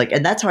MySpace, like,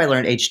 and that's how I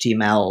learned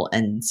HTML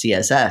and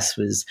CSS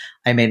was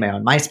I made my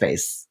own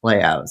MySpace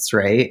layouts,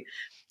 right?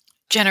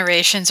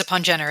 Generations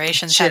upon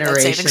generations.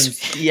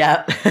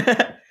 Yeah.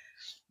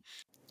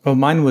 Well,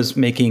 mine was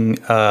making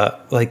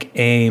like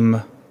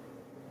AIM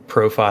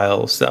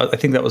profiles. I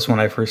think that was when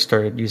I first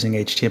started using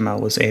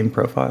HTML, was AIM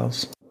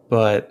profiles.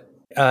 But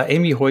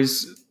Amy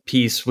Hoy's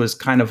piece was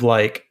kind of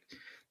like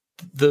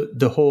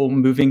the whole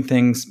moving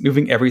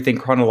everything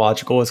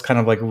chronological has kind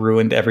of like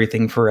ruined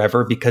everything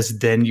forever, because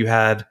then you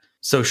had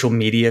social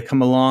media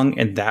come along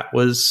and that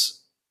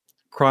was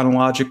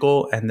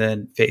chronological, and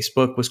then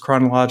Facebook was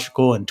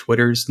chronological and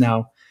Twitter's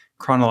now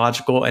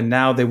chronological, and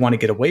now they want to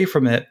get away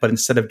from it, but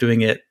instead of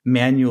doing it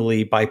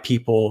manually by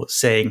people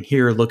saying,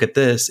 here, look at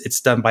this, it's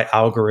done by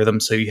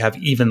algorithms, so you have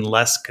even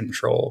less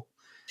control.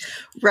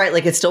 Right,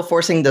 like it's still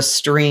forcing the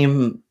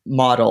stream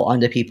model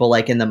onto people,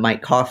 like in the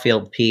Mike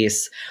Caulfield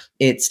piece.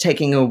 It's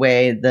taking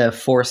away the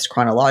forced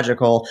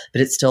chronological,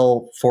 but it's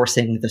still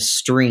forcing the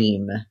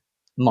stream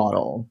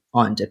model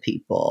onto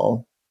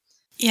people.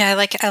 Yeah,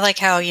 I like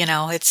how, you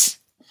know, it's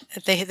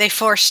they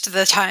forced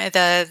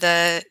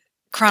the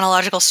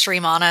chronological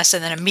stream on us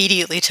and then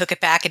immediately took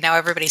it back, and now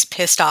everybody's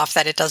pissed off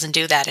that it doesn't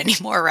do that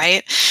anymore,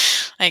 right?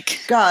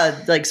 Like,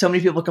 God, like so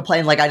many people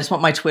complain, like, I just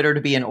want my Twitter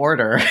to be in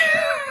order.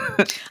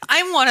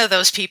 I'm one of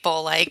those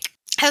people, like,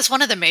 that's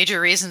one of the major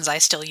reasons I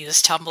still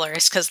use Tumblr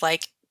is because,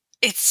 like,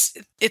 it's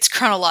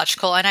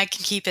chronological and I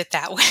can keep it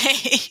that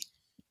way.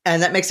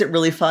 And that makes it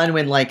really fun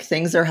when like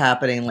things are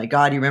happening. Like,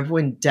 God, you remember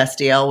when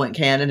Destiel went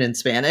canon in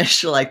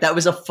Spanish? Like, that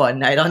was a fun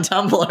night on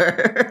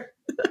Tumblr.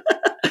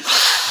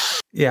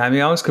 Yeah, I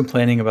mean, I was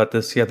complaining about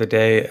this the other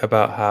day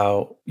about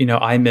how,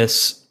 I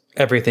miss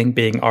everything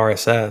being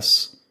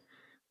RSS.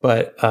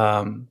 But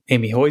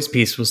Amy Hoy's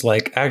piece was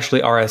like,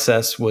 actually,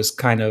 RSS was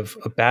kind of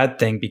a bad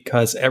thing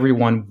because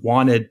everyone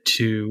wanted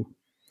to,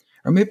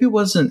 or maybe it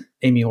wasn't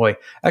Amy Hoy.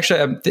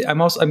 Actually,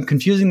 I'm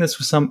confusing this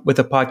with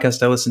a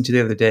podcast I listened to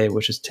the other day,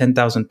 which is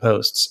 10,000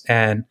 Posts.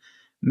 And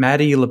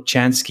Maddie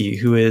Lipchansky,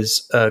 who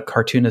is a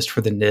cartoonist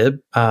for the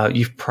Nib,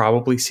 you've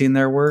probably seen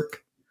their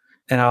work,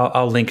 and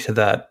I'll link to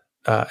that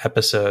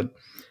episode.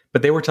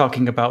 But they were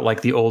talking about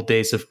like the old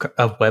days of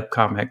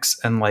webcomics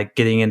and like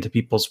getting into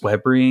people's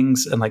web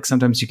rings. And like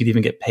sometimes you could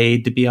even get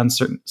paid to be on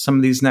some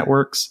of these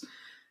networks.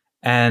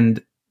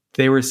 And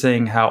they were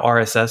saying how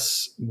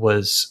RSS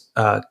was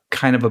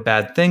kind of a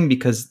bad thing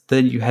because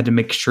then you had to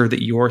make sure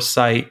that your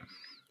site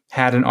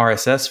had an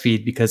RSS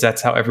feed because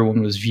that's how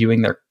everyone was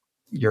viewing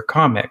your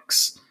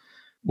comics,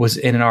 was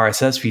in an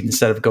RSS feed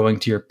instead of going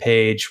to your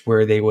page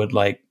where they would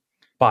like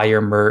buy your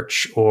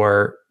merch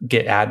or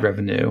get ad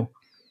revenue.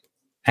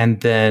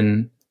 And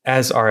then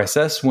as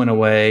RSS went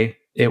away,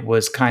 it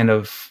was kind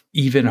of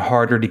even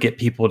harder to get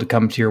people to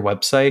come to your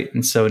website.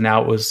 And so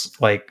now it was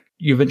like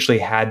you eventually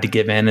had to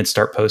give in and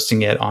start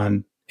posting it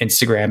on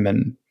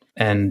Instagram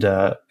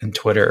and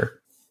Twitter,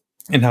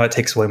 and how it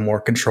takes away more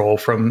control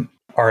from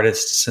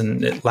artists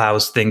and it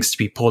allows things to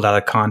be pulled out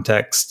of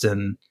context,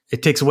 and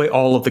it takes away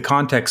all of the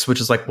context,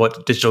 which is like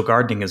what digital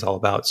gardening is all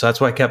about. So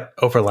that's why I kept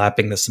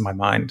overlapping this in my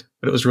mind,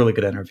 but it was a really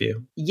good interview.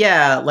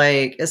 Yeah,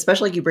 like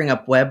especially like you bring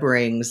up web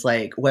rings.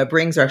 Like web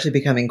rings are actually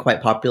becoming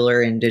quite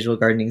popular in digital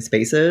gardening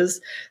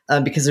spaces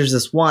because there's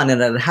this one,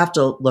 and I'd have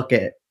to look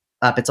it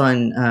up. It's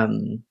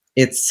on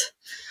it's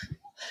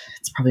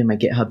probably in my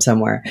GitHub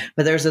somewhere,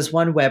 but there's this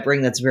one web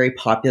ring that's very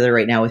popular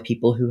right now with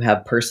people who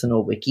have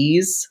personal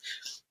wikis,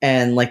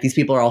 and like these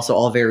people are also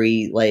all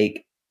very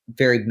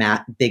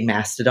big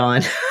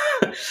Mastodon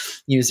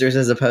users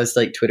as opposed to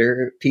like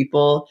Twitter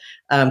people,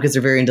 because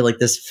they're very into like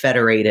this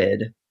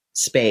federated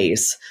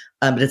space.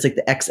 But it's like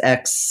the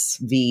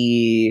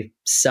XXV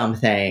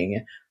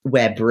something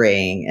web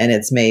ring, and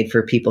it's made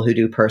for people who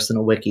do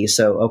personal wikis.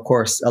 So of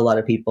course, a lot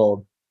of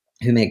people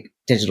who make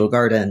digital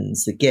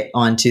gardens that get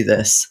onto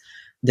this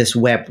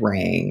web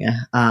ring,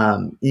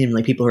 even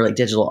like people who are like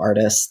digital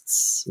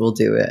artists will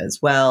do it as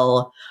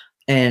well.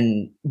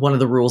 And one of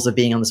the rules of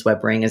being on this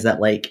web ring is that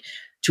like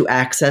to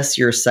access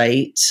your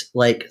site,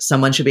 like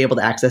someone should be able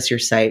to access your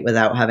site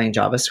without having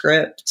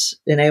JavaScript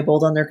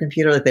enabled on their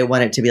computer. Like they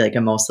want it to be like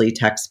a mostly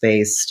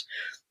text-based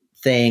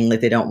thing.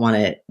 Like they don't want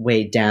it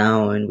weighed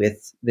down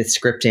with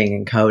scripting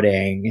and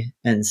coding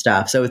and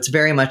stuff. So it's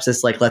very much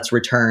this like, let's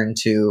return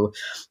to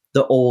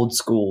the old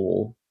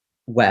school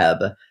web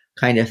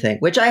kind of thing,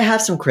 which I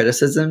have some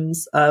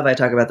criticisms of. I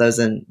talk about those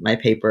in my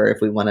paper if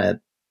we want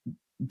to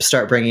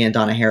start bringing in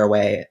Donna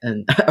Haraway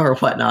and or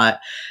whatnot.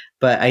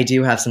 But I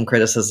do have some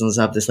criticisms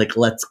of this, like,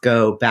 let's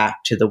go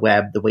back to the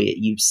web the way it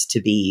used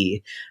to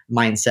be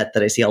mindset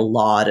that I see a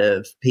lot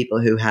of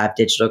people who have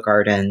digital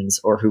gardens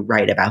or who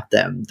write about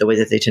them, the way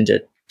that they tend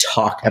to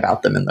talk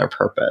about them and their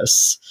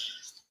purpose.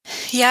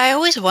 Yeah, I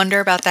always wonder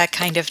about that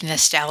kind of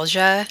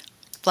nostalgia.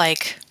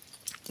 Like,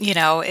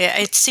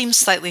 it seems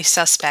slightly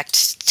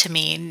suspect to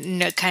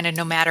me, kind of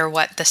no matter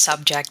what the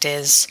subject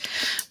is.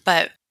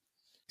 But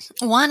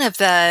one of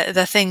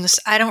the things,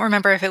 I don't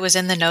remember if it was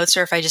in the notes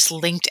or if I just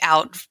linked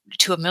out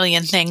to a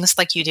million things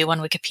like you do on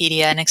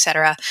Wikipedia and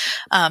etc.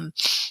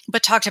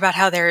 But talked about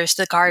how there's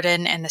the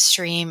garden and the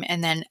stream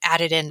and then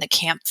added in the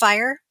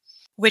campfire,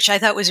 which I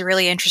thought was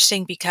really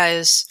interesting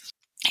because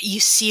you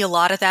see a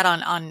lot of that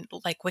on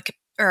like Wiki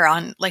or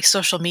on like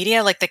social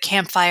media, like the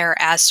campfire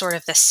as sort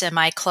of the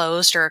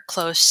semi-closed or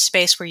closed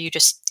space where you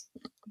just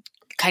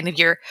kind of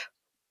your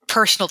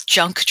personal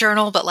junk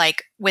journal, but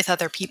like with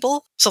other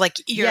people. So like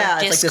your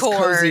Discord, it's like this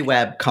cozy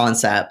web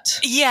concept.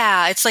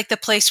 Yeah, it's like the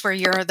place where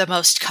you're the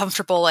most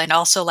comfortable and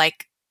also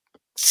like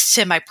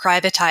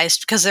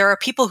semi-privatized, because there are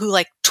people who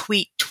like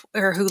tweet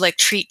or who like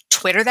treat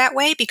Twitter that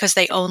way because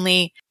they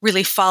only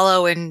really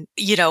follow and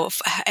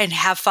and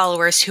have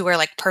followers who are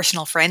like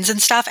personal friends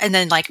and stuff, and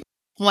then like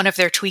one of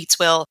their tweets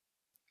will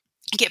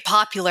get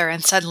popular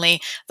and suddenly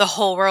the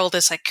whole world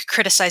is like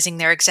criticizing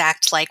their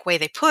exact like way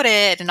they put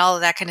it and all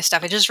of that kind of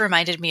stuff. It just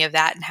reminded me of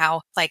that and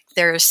how like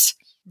there's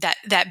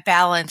that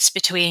balance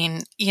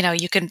between,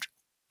 you can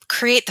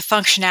create the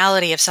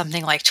functionality of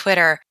something like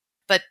Twitter,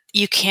 but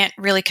you can't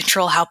really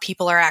control how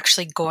people are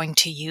actually going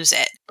to use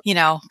it,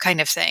 kind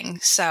of thing.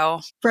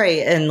 So right.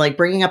 And like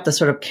bringing up the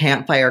sort of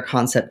campfire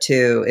concept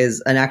too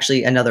is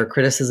actually another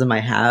criticism I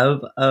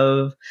have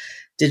of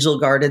digital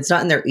gardens,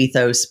 not in their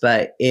ethos,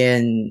 but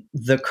in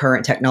the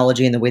current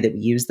technology and the way that we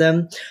use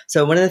them.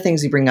 So one of the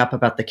things we bring up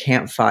about the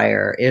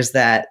campfire is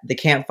that the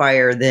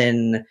campfire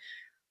then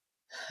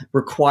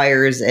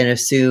requires and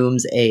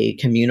assumes a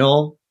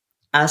communal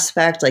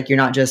aspect. Like you're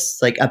not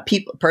just like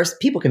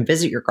people can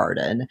visit your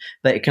garden,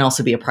 but it can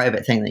also be a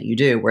private thing that you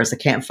do. Whereas the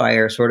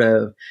campfire sort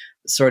of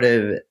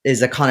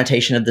is a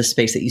connotation of the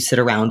space that you sit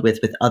around with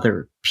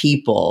other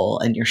people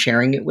and you're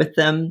sharing it with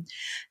them.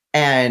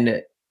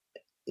 And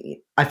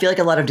I feel like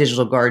a lot of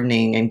digital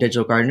gardening and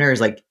digital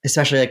gardeners, like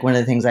especially like one of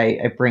the things I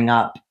bring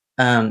up,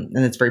 and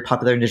it's very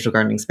popular in digital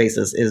gardening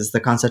spaces, is the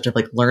concept of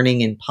like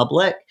learning in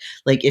public.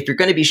 Like if you're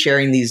going to be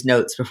sharing these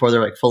notes before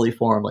they're like fully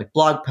formed, like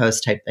blog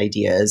post type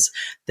ideas,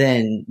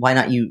 then why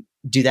not you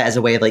do that as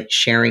a way of like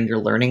sharing your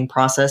learning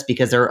process,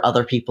 because there are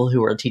other people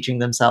who are teaching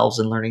themselves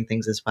and learning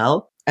things as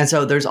well. And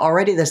so there's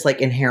already this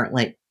like inherent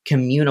like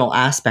communal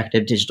aspect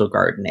of digital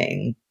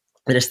gardening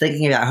that is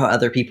thinking about how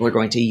other people are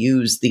going to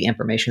use the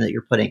information that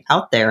you're putting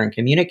out there and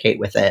communicate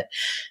with it.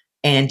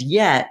 And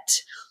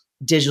yet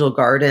digital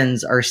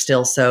gardens are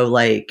still so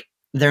like,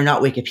 they're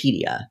not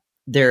Wikipedia.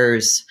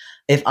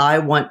 If I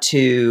want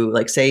to,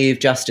 like, say if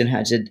Justin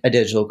has a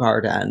digital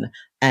garden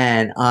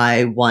and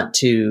I want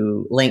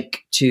to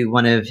link to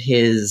one of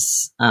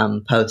his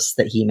posts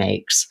that he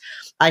makes,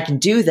 I can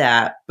do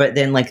that, but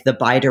then like the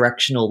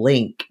bidirectional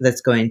link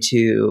that's going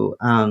to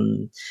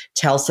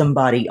tell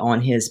somebody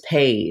on his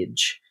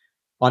page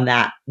on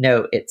that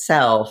note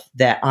itself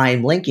that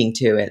I'm linking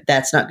to it,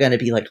 that's not going to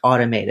be like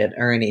automated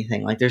or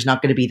anything. Like there's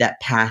not going to be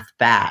that path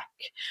back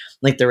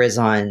like there is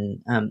on,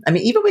 I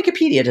mean, even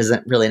Wikipedia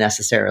doesn't really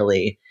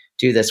necessarily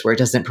do this, where it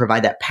doesn't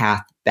provide that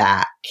path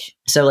back.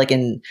 So like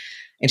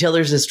until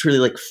there's this truly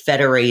like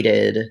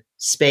federated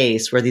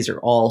space where these are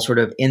all sort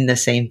of in the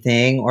same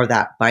thing, or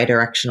that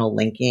bidirectional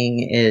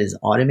linking is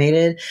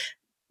automated,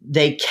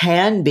 they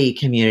can be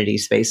community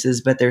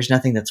spaces, but there's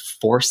nothing that's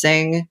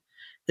forcing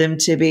them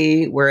to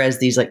be. Whereas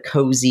these like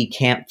cozy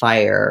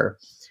campfire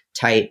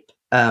type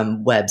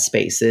web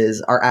spaces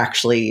are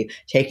actually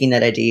taking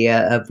that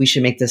idea of we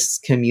should make this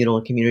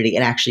communal community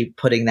and actually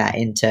putting that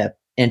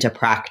into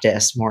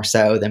practice more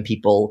so than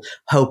people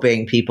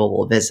hoping people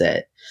will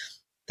visit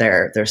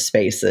their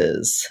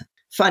spaces.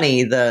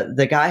 Funny,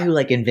 the guy who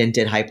like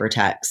invented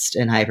hypertext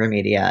and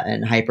hypermedia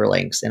and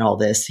hyperlinks and all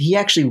this, he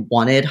actually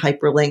wanted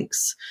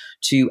hyperlinks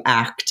to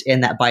act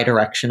in that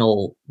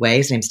bidirectional way.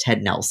 His name's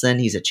Ted Nelson.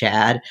 He's a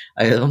Chad.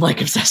 I'm like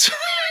obsessed with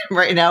him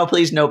right now.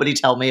 Please nobody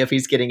tell me if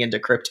he's getting into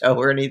crypto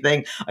or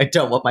anything. I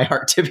don't want my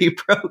heart to be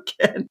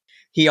broken.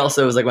 He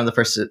also was like one of the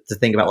first to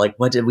think about like,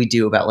 what did we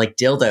do about like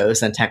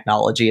dildos and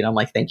technology? And I'm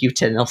like, thank you,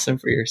 Ted Nelson,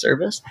 for your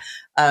service.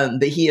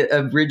 But he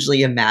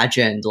originally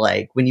imagined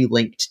like when you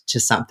linked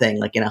to something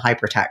like in a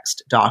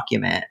hypertext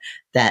document,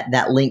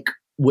 that link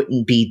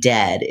wouldn't be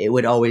dead. It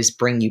would always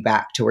bring you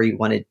back to where you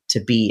wanted to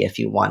be if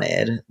you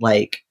wanted.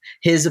 Like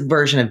his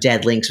version of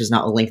dead links was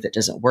not a link that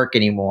doesn't work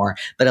anymore,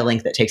 but a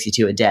link that takes you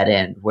to a dead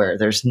end where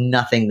there's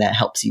nothing that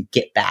helps you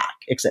get back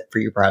except for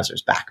your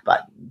browser's back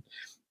button.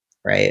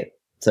 Right.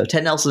 So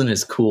Ted Nelson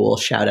is cool.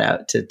 Shout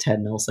out to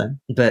Ted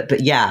Nelson. But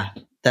yeah,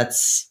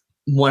 that's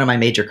one of my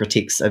major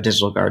critiques of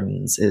digital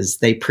gardens is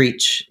they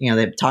preach,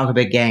 they talk a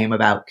big game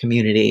about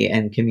community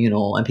and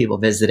communal and people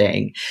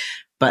visiting.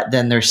 But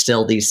then there's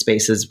still these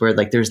spaces where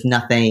like there's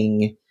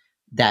nothing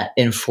that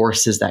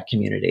enforces that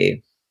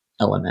community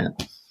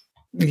element.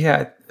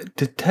 Yeah.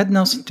 Did Ted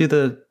Nelson do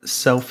the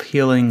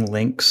self-healing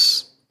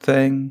links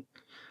thing?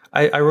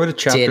 I wrote a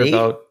chapter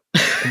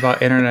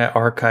about internet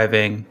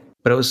archiving,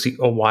 but it was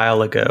a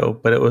while ago,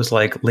 but it was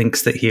like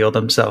links that heal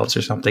themselves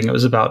or something. It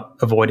was about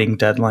avoiding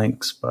dead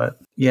links. But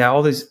yeah,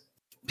 all these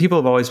people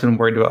have always been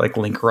worried about like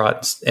link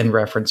rot and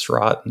reference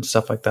rot and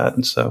stuff like that.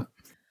 And so,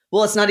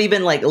 well, it's not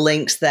even like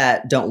links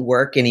that don't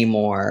work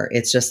anymore.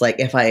 It's just like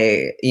if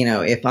I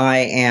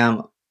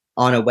am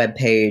on a web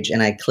page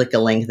and I click a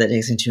link that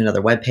takes me to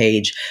another web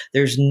page,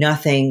 there's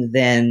nothing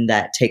then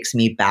that takes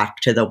me back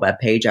to the web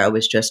page I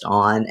was just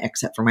on,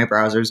 except for my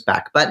browser's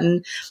back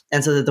button.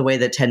 And so that the way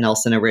that Ted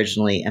Nelson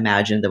originally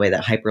imagined the way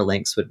that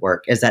hyperlinks would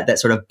work is that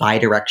sort of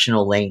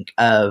bidirectional link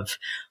of,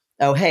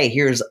 oh, hey,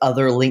 here's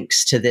other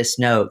links to this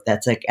note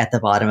that's like at the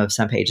bottom of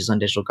some pages on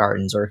digital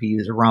gardens, or if you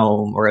use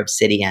Roam or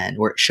Obsidian,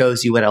 where it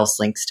shows you what else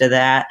links to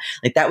that.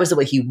 Like that was the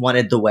way he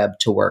wanted the web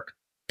to work,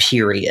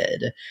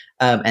 period.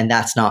 And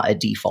that's not a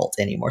default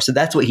anymore. So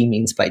that's what he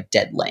means by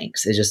dead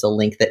links. It's just a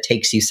link that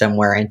takes you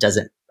somewhere and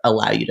doesn't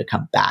allow you to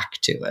come back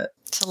to it.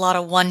 It's a lot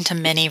of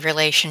one-to-many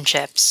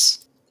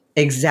relationships.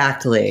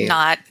 Exactly.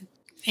 Not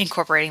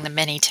incorporating the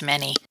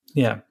many-to-many.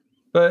 Yeah.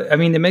 But I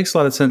mean, it makes a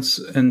lot of sense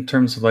in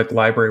terms of like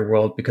library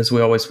world, because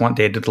we always want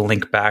data to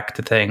link back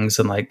to things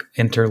and like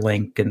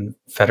interlink and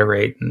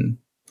federate. And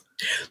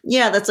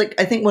yeah, that's like,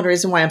 I think one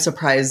reason why I'm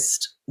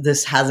surprised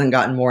this hasn't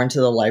gotten more into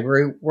the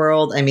library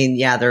world. I mean,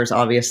 yeah, there's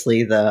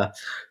obviously the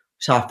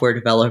software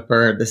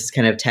developer, this is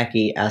kind of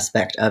techie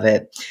aspect of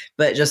it,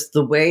 but just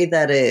the way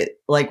that it,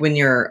 like when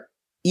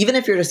even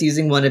if you're just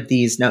using one of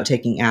these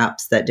note-taking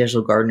apps that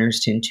digital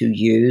gardeners tend to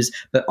use,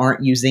 but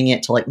aren't using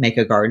it to like make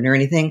a garden or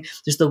anything,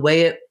 just the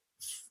way it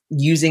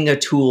using a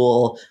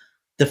tool,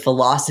 the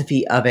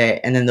philosophy of it,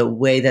 and then the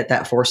way that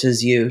that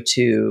forces you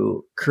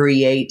to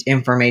create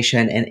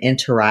information and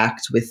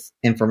interact with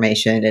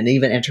information and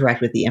even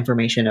interact with the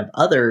information of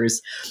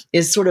others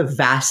is sort of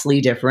vastly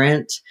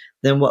different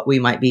than what we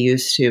might be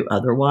used to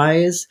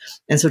otherwise.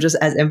 And so just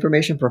as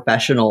information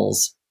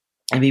professionals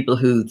and people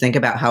who think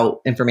about how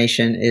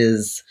information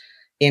is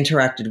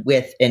interacted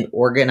with and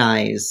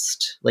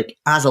organized, like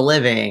as a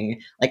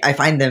living, like I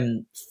find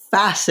them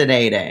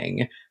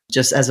fascinating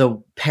just as a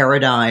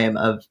paradigm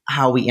of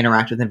how we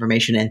interact with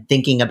information and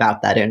thinking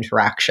about that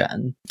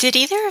interaction. Did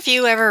either of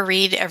you ever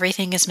read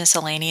Everything is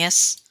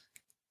Miscellaneous?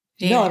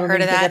 No, I don't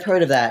think I've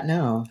heard of that.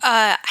 No.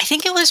 I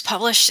think it was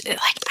published,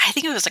 I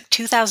think it was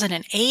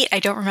 2008. I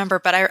don't remember,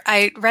 but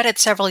I read it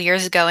several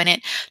years ago, and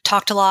it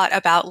talked a lot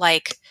about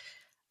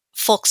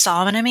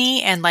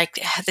folksonomy and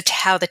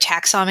how the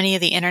taxonomy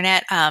of the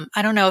internet.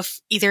 I don't know if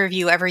either of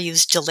you ever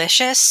used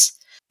Delicious,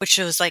 which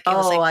was I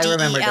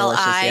remember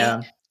Delicious,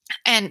 yeah.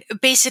 And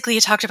basically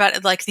it talked about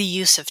the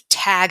use of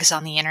tags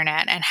on the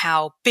internet and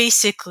how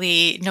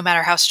basically no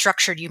matter how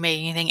structured you made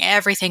anything,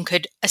 everything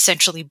could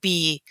essentially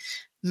be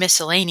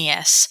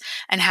miscellaneous,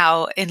 and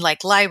how in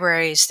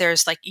libraries,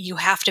 there's you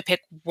have to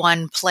pick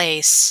one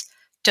place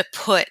to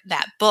put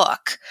that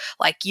book.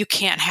 You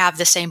can't have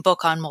the same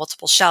book on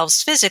multiple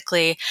shelves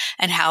physically,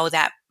 and how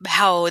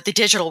the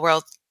digital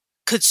world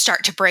could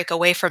start to break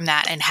away from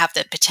that and have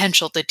the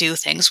potential to do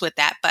things with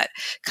that, but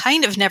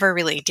kind of never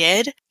really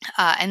did.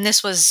 And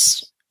this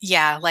was,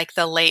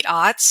 the late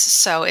aughts.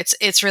 So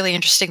it's really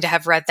interesting to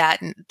have read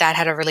that, and that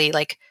had a really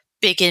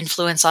big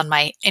influence on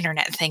my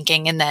internet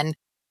thinking. And then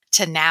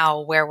to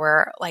now where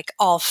we're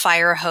all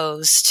fire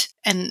hosed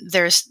and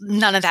there's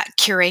none of that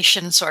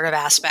curation sort of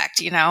aspect,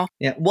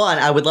 Yeah. One,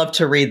 I would love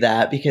to read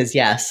that because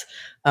yes.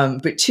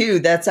 But two,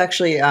 that's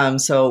actually,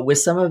 so with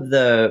some of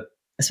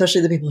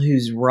especially the people who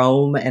use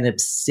Roam and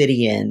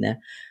Obsidian,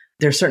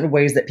 there are certain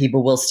ways that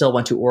people will still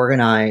want to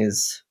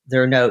organize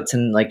their notes.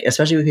 And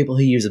especially with people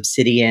who use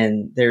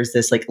Obsidian, there's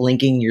this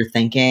linking your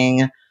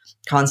thinking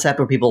concept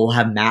where people will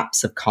have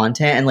maps of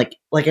content. And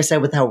like I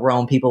said, with how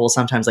Roam, people will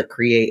sometimes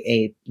create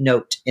a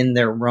note in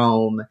their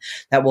Roam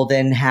that will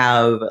then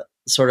have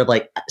sort of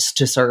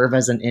to serve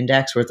as an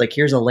index where it's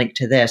here's a link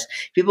to this.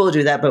 People will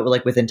do that, but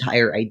with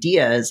entire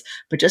ideas.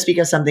 But just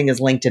because something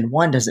is linked in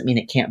one doesn't mean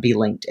it can't be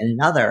linked in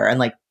another.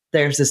 And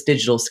there's this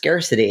digital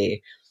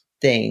scarcity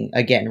thing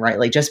again,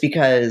 right? Just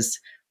because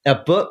a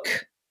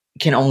book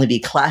can only be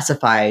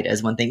classified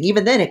as one thing,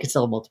 even then it can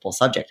still have multiple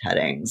subject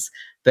headings.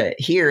 But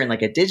here in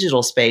a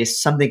digital space,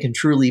 something can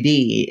truly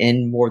be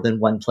in more than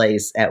one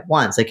place at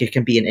once. It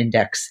can be an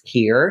index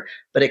here,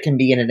 but it can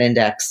be in an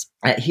index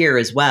at here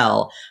as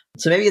well.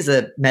 So maybe as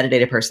a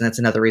metadata person, that's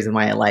another reason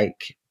why I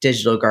like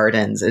digital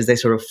gardens, is they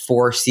sort of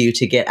force you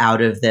to get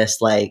out of this,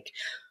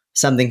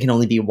 something can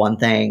only be one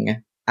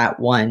thing at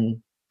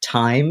one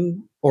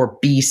time or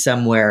be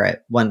somewhere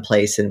at one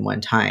place in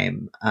one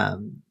time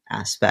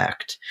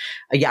aspect.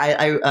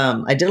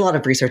 I did a lot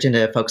of research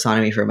into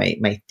folksonomy for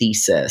my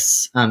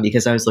thesis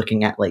because I was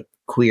looking at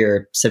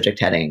queer subject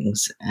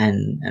headings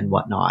and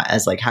whatnot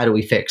as how do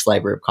we fix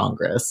Library of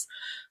Congress,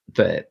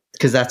 but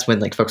because that's when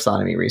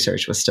folksonomy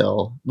research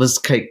was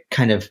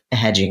kind of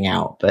hedging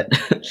out. But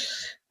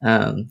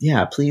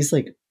please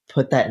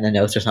put that in the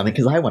notes or something,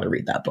 because I want to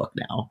read that book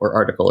now, or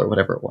article, or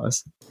whatever it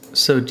was.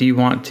 So do you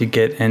want to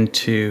get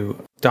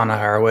into Donna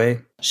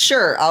Haraway?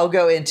 Sure, I'll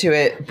go into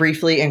it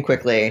briefly and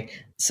quickly.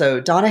 So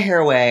Donna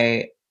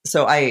Haraway,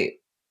 so I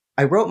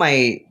wrote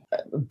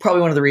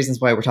probably one of the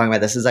reasons why we're talking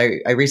about this is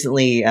I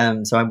recently,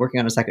 so I'm working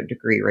on a second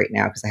degree right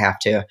now because I have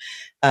to.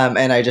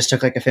 And I just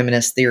took a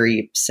feminist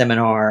theory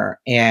seminar,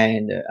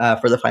 and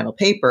for the final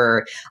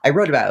paper, I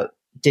wrote about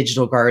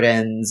digital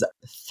gardens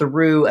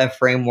through a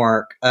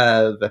framework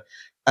of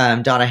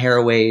Donna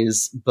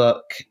Haraway's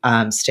book,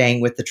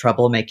 Staying with the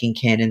Troublemaking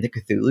Kin in the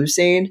Cthulhu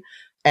Scene.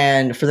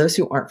 And for those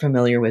who aren't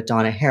familiar with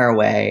Donna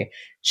Haraway,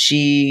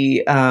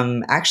 she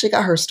actually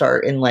got her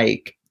start in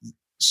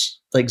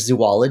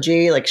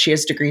zoology. She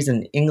has degrees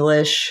in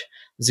English,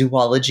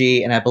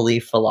 zoology, and I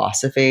believe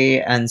philosophy.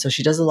 And so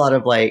she does a lot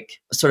of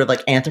sort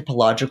of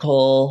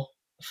anthropological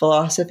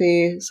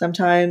philosophy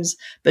sometimes,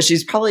 but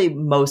she's probably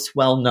most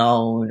well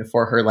known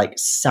for her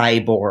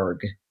cyborg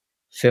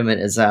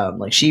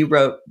feminism. She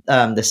wrote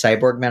the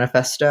Cyborg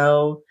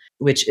Manifesto,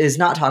 which is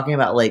not talking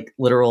about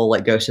literal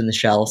Ghost in the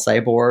Shell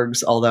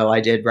cyborgs, although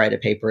I did write a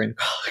paper in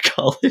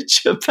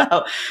college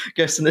about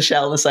Ghost in the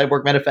Shell and the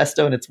Cyborg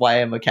Manifesto, and it's why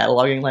I'm a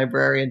cataloging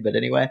librarian. But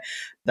anyway,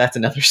 that's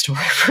another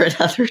story for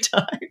another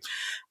time.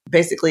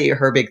 Basically,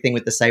 her big thing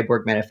with the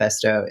Cyborg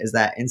Manifesto is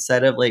that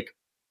instead of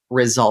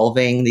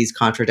resolving these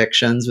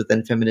contradictions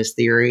within feminist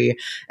theory,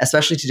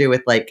 especially to do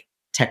with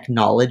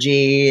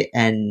technology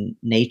and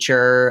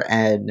nature,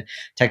 and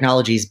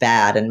technology is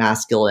bad and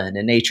masculine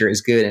and nature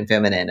is good and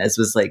feminine, as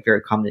was very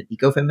common in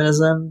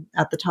ecofeminism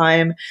at the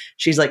time.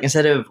 She's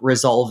instead of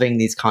resolving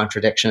these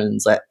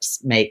contradictions, let's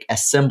make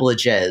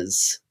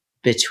assemblages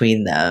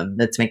between them.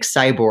 Let's make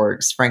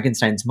cyborgs,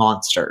 Frankenstein's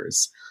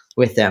monsters.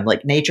 with them.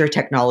 Like nature,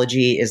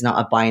 technology is not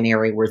a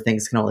binary where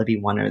things can only be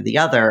one or the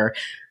other.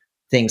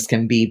 Things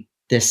can be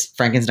this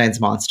Frankenstein's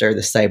monster,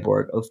 the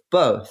cyborg of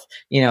both.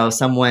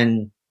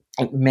 Someone,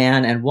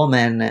 man and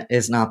woman,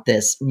 is not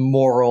this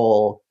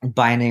moral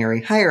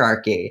binary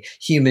hierarchy.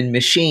 Human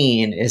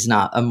machine is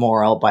not a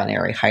moral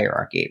binary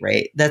hierarchy,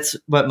 right? That's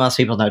what most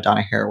people know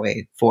Donna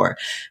Haraway for.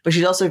 But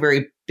she's also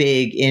very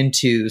big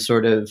into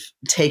sort of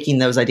taking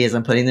those ideas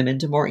and putting them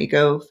into more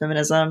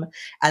ecofeminism.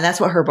 And that's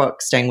what her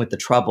book, Staying with the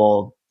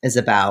Trouble, is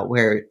about,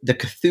 where the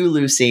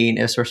Cthulhu scene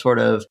is her sort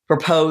of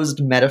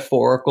proposed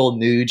metaphorical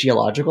new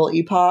geological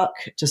epoch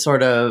to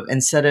sort of,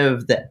 instead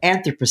of the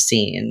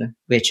Anthropocene,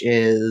 which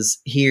is,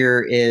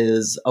 here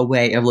is a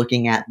way of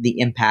looking at the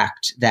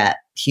impact that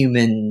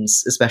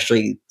humans,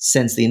 especially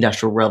since the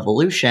Industrial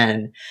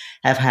Revolution,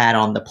 have had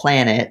on the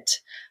planet.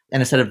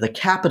 And instead of the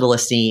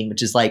capitalist scene,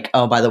 which is like,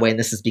 oh, by the way, and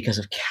this is because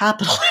of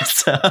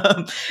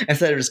capitalism,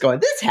 instead of just going,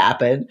 this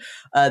happened,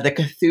 the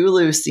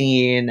Cthulhu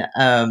scene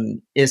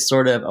is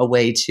sort of a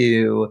way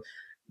to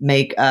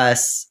make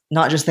us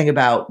not just think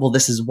about, well,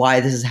 this is why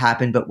this has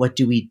happened, but what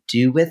do we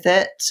do with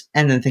it?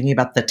 And then thinking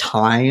about the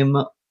time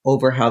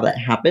over how that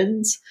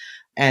happens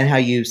and how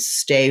you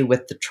stay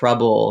with the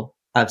trouble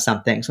of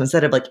something. So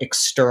instead of like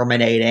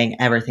exterminating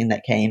everything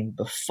that came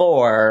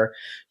before,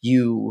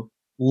 you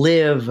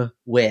live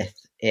with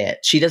it.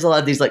 She does a lot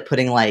of these, like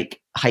putting like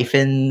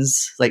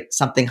hyphens, like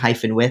something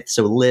hyphen with.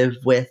 So live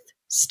with,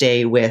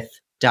 stay with,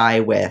 die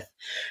with,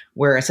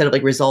 where instead of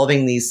like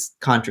resolving these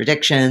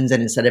contradictions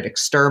and instead of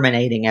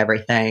exterminating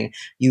everything,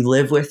 you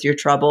live with your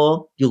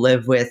trouble, you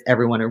live with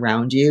everyone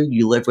around you,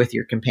 you live with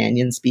your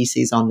companion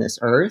species on this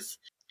earth,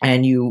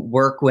 and you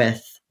work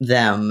with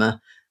them.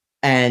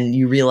 And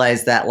you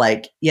realize that,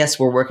 like, yes,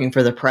 we're working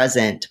for the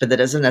present, but that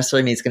doesn't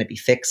necessarily mean it's going to be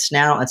fixed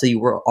now. And so you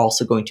were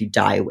also going to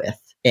die with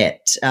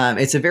it.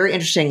 It's a very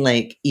interesting,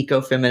 like,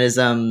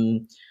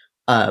 ecofeminism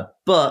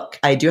book.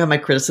 I do have my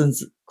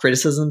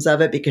criticisms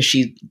of it because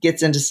she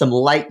gets into some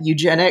light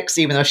eugenics,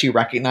 even though she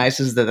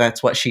recognizes that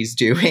that's what she's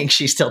doing.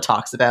 She still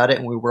talks about it.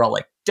 And we were all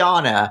like,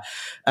 Donna,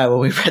 when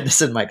we read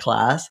this in my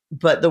class.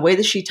 But the way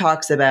that she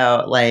talks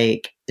about,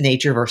 like,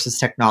 nature versus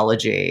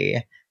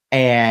technology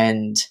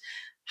and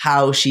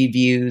how she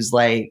views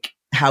like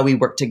how we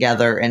work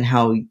together and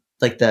how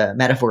like the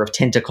metaphor of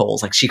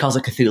tentacles, like she calls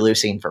it Cthulhu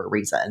scene for a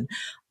reason.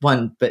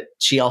 One, but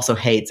she also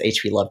hates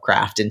H.P.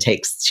 Lovecraft and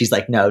she's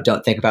like, no,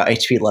 don't think about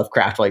H.P.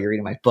 Lovecraft while you're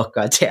reading my book.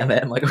 God damn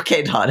it. I'm like,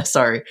 okay, Donna,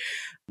 sorry.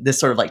 This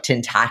sort of like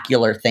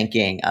tentacular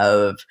thinking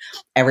of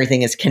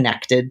everything is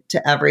connected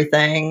to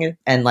everything,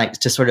 and like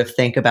to sort of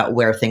think about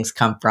where things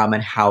come from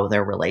and how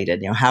they're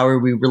related. How are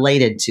we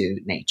related to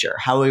nature?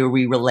 How are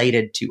we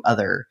related to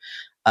other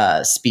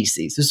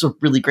species? This is a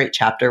really great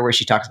chapter where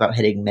she talks about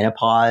hitting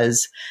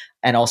menopause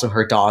and also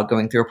her dog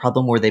going through a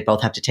problem where they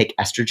both have to take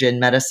estrogen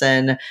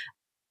medicine,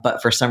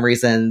 but for some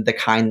reason the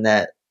kind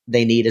that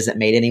they need isn't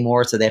made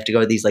anymore, so they have to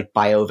go to these like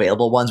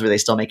bioavailable ones where they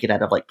still make it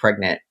out of like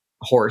pregnant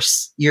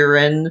horse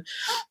urine.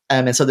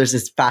 And so there's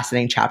this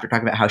fascinating chapter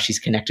talking about how she's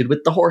connected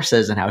with the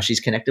horses and how she's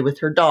connected with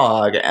her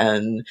dog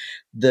and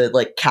the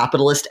like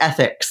capitalist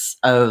ethics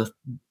of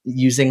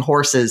using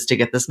horses to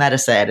get this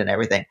medicine and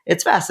everything.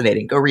 It's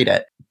fascinating. Go read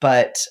it.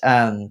 But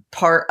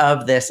part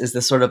of this is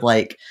this sort of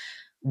like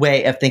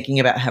way of thinking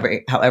about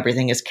how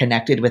everything is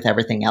connected with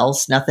everything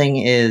else. Nothing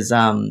is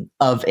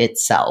of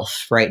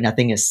itself, right?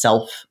 Nothing is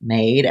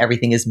self-made.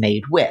 Everything is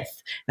made with.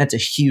 That's a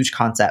huge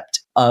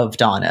concept of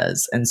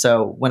Donna's. And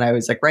so when I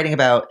was like writing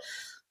about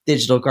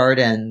Digital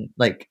Garden,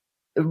 like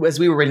as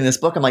we were reading this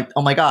book, I'm like,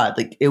 oh my God,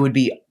 like it would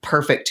be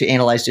perfect to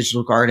analyze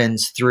digital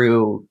gardens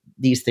through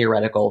these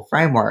theoretical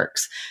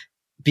frameworks.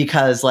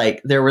 Because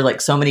like there were like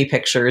so many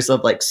pictures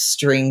of like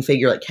string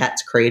figure, like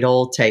Cat's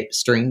Cradle type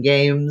string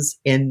games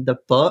in the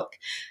book.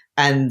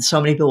 And so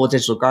many people with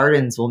digital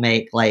gardens will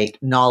make like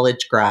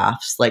knowledge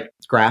graphs, like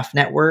graph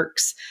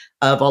networks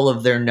of all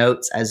of their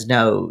notes as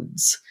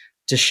nodes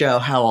to show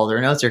how all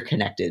their notes are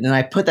connected. And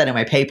I put that in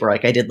my paper.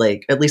 Like I did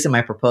like, at least in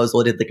my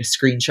proposal, I did like a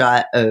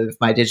screenshot of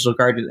my digital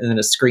garden and then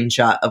a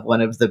screenshot of one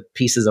of the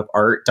pieces of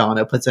art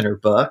Donna puts in her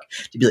book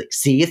to be like,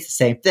 see, it's the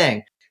same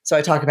thing. So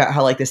I talk about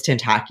how like this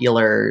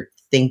tentacular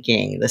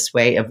thinking, this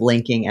way of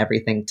linking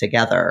everything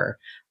together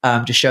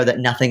to show that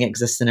nothing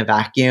exists in a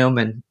vacuum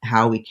and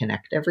how we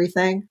connect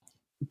everything.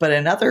 But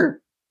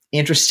another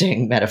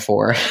interesting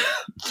metaphor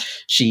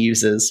she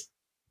uses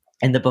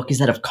in the book is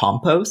that of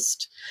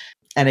compost.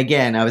 And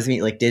again, I was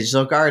meaning like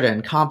digital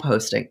garden,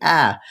 composting.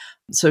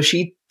 So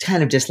she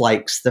kind of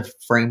dislikes the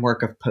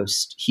framework of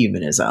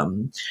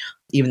post-humanism,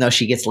 even though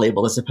she gets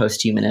labeled as a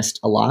post-humanist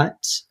a lot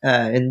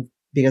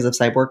because of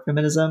cyborg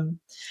feminism.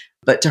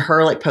 But to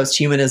her, like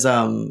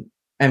post-humanism,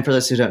 and for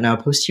those who don't know,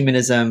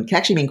 post-humanism can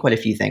actually mean quite a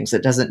few things.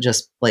 It doesn't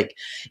just like,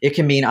 it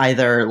can mean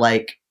either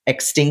like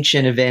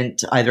extinction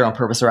event, either on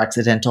purpose or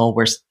accidental,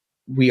 where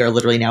we are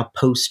literally now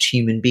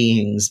post-human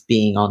beings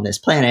being on this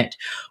planet,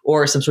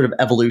 or some sort of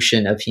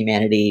evolution of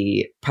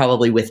humanity,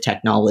 probably with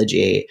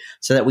technology,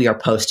 so that we are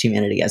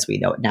post-humanity as we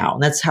know it now.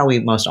 And that's how we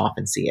most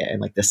often see it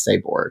in like the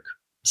cyborg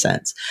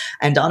sense.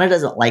 And Donna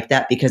doesn't like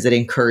that because it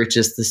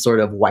encourages this sort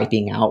of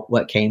wiping out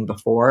what came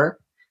before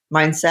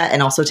mindset,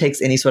 and also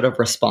takes any sort of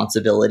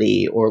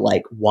responsibility or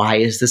like, why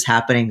is this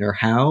happening or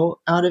how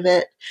out of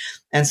it.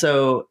 And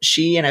so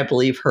she, and I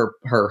believe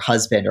her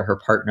husband or her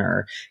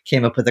partner,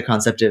 came up with the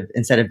concept of,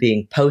 instead of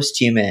being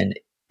post-human,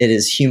 it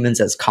is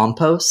humans as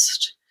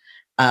compost,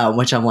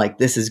 which I'm like,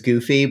 this is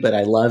goofy, but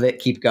I love it.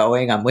 Keep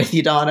going. I'm with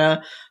you,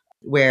 Donna.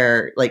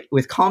 Where like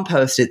with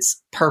compost,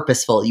 it's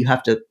purposeful. You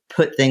have to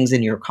put things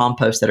in your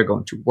compost that are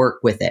going to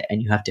work with it,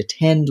 and you have to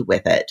tend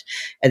with it.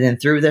 And then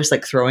through this,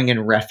 like throwing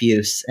in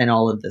refuse and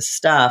all of this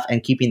stuff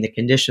and keeping the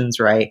conditions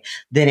right,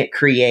 then it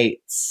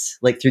creates,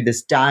 like through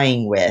this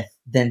dying with,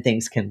 then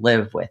things can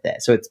live with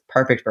it. So it's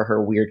perfect for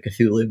her weird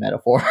Cthulhu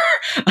metaphor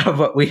of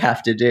what we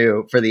have to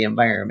do for the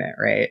environment,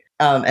 right?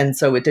 And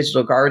so with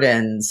digital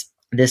gardens,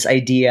 this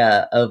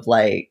idea of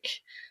like,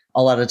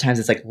 a lot of times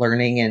it's like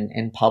learning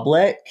in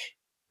public,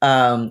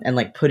 and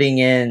like putting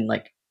in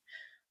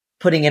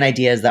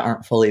ideas that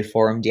aren't fully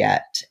formed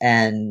yet.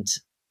 And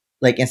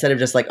like, instead of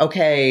just like,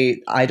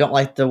 okay, I don't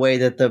like the way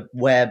that the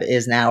web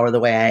is now or the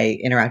way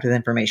I interact with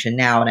information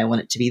now, and I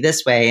want it to be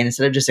this way. And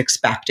instead of just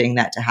expecting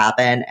that to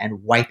happen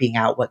and wiping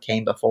out what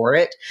came before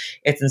it,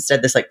 it's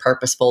instead this like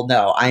purposeful,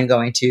 no, I'm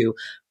going to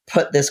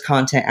put this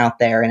content out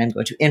there and I'm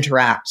going to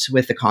interact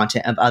with the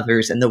content of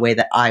others in the way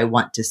that I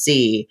want to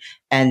see.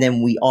 And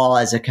then we all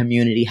as a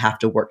community have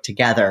to work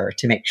together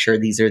to make sure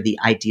these are the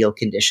ideal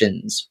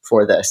conditions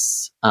for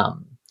this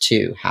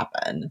to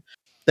happen.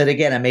 But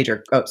again,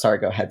 oh, sorry,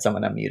 go ahead.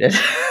 Someone unmuted.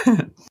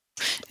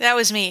 That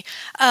was me.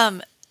 A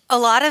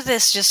lot of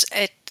this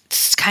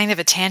it's kind of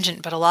a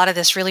tangent, but a lot of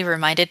this really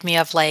reminded me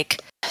of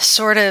like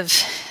sort of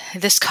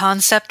this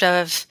concept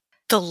of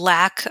the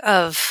lack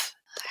of,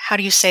 how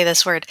do you say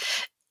this word?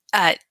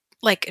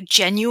 Like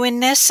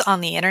genuineness on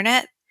the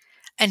internet,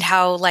 and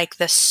how like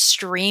the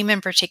stream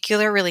in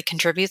particular really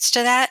contributes to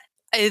that.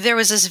 There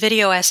was this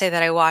video essay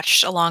that I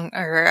watched a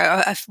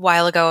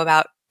while ago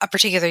about a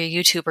particular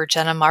YouTuber,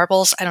 Jenna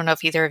Marbles. I don't know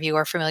if either of you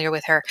are familiar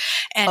with her.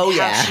 And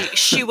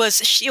she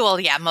was, well,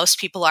 yeah, most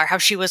people are, how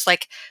she was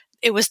like,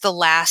 it was the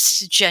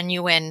last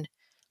genuine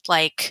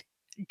like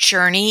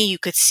journey you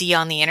could see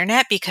on the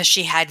internet, because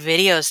she had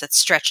videos that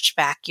stretched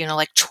back,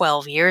 like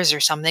 12 years or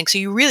something. So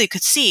you really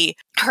could see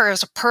her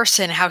as a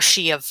person, how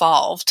she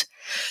evolved.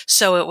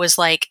 So it was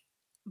like,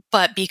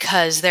 but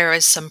because there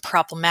was some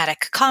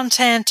problematic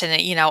content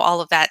and,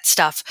 all of that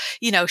stuff,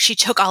 she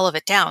took all of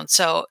it down.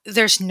 So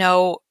there's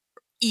no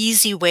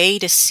easy way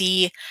to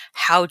see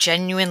how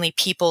genuinely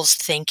people's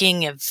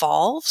thinking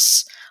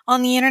evolves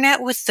on the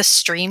internet with the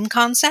stream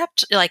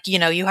concept. Like,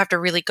 you have to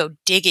really go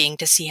digging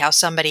to see how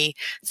somebody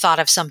thought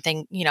of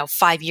something,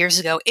 5 years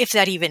ago, if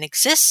that even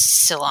exists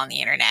still on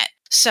the internet.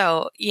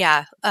 So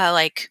yeah,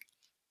 like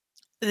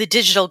the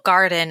digital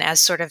garden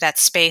as sort of that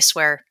space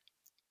where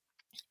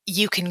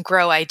you can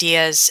grow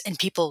ideas and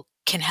people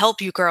can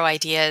help you grow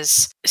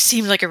ideas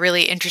seemed like a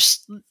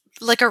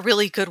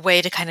really good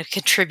way to kind of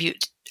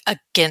contribute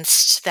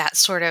against that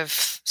sort of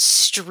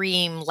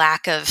stream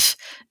lack of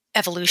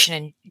evolution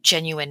and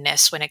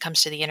genuineness when it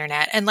comes to the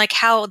internet, and like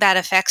how that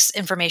affects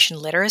information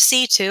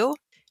literacy too.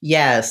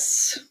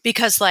 Yes.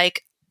 Because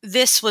like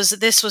this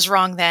was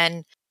wrong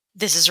then,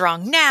 this is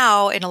wrong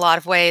now in a lot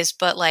of ways,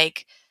 but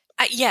like,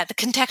 the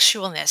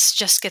contextualness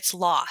just gets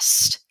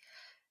lost.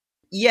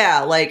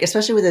 Yeah, like,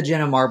 especially with the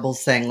Jenna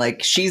Marbles thing,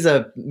 like, she's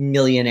a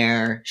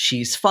millionaire,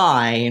 she's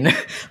fine.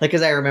 Like,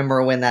 because I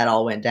remember when that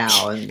all went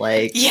down,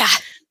 like...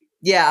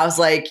 Yeah, I was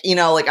like,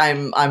 like,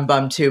 I'm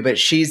bummed too, but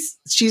she's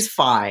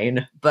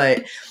fine.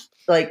 But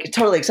like,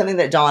 totally, like, something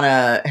that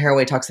Donna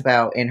Haraway talks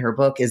about in her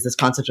book is this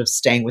concept of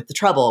staying with the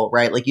trouble,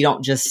 right? Like, you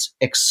don't just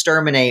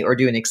exterminate or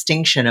do an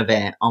extinction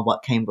event on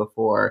what came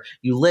before.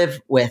 You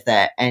live with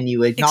it and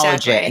you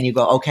acknowledge it and you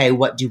go, okay,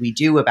 what do we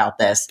do about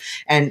this?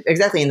 And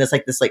exactly in this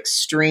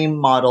stream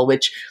model,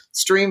 which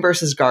stream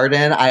versus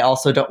garden, I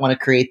also don't want to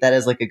create that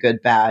as like a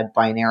good bad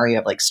binary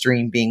of like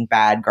stream being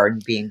bad, garden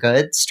being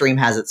good. Stream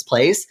has its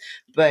place,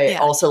 but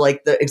also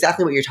like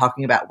exactly what you're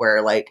talking about,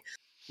 where like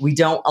we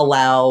don't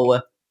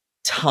allow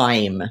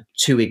time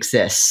to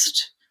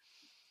exist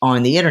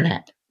on the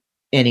internet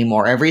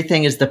anymore.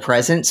 Everything is the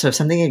present. So if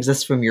something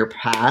exists from your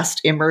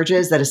past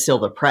emerges, that is still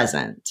the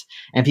present.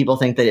 And people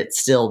think that it's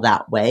still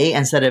that way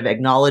instead of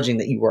acknowledging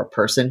that you were a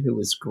person who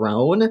was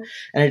grown.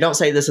 And I don't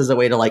say this as a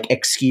way to like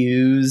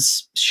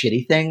excuse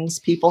shitty things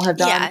people have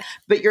done,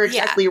 but you're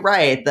exactly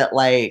right that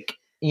like,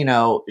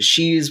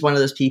 she's one of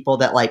those people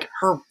that like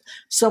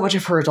so much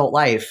of her adult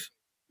life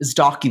is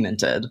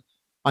documented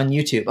on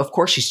YouTube. Of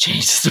course she's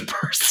changed as a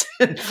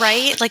person.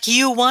 Right? Like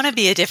you want to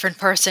be a different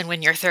person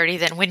when you're 30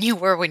 than when you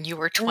were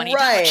 20,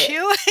 right. Don't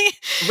you?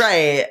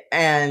 Right.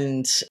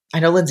 And I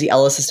know Lindsay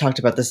Ellis has talked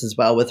about this as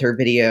well with her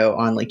video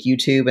on like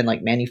YouTube and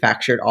like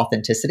manufactured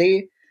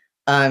authenticity.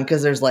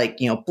 Because there's like,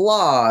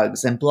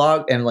 blogs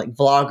and like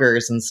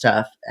vloggers and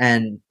stuff.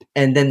 And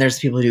then there's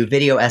people who do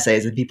video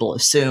essays, and people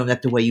assume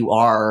that the way you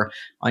are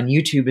on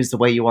YouTube is the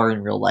way you are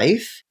in real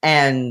life.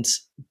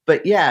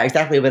 But yeah,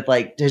 exactly. With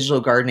like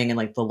digital gardening and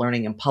like the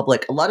learning in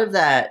public, a lot of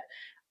that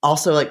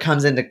also like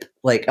comes into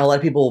like a lot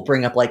of people will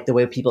bring up like the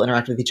way people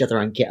interact with each other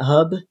on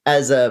GitHub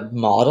as a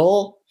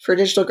model for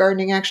digital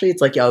gardening. Actually,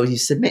 it's like, oh, you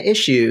submit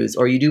issues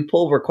or you do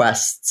pull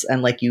requests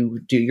and like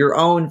you do your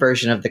own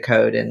version of the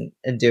code and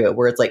do it,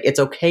 where it's like, it's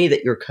okay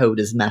that your code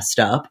is messed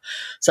up.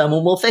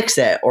 Someone will fix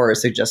it or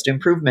suggest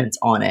improvements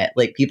on it.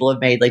 Like people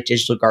have made like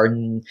digital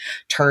garden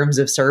terms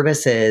of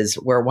services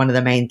where one of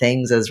the main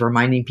things is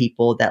reminding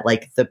people that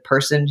like the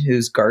person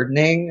who's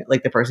gardening,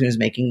 like the person who's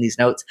making these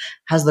notes,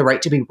 has the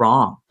right to be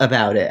wrong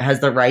about it, has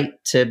the right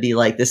to be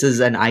like, this is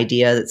an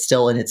idea that's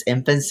still in its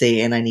infancy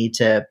and I need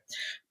to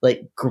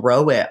like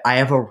grow it. I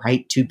have a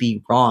right to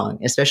be wrong,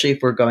 especially if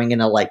we're going in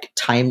a like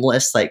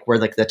timeless, like where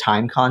like the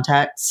time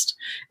context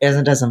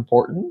isn't as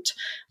important.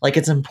 Like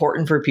it's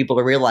important for people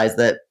to realize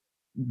that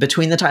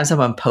between the time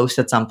someone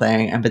posted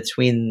something and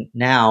between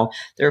now,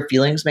 their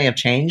feelings may have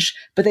changed,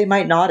 but they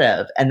might not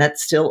have. And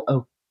that's still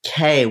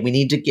okay. We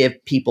need to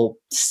give people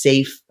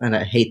safe, and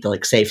I hate the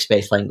like safe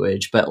space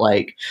language, but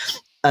like,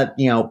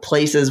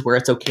 places where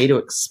it's okay to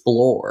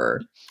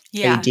explore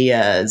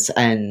ideas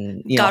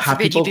and, God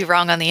forbid you be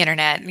wrong on the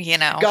internet,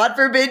 God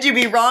forbid you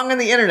be wrong on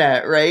the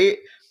internet, right?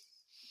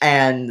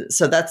 And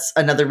so that's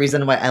another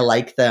reason why I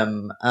like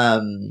them.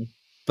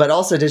 But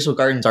also digital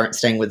gardens aren't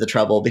staying with the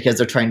trouble because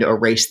they're trying to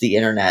erase the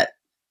internet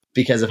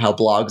because of how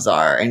blogs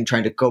are and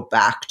trying to go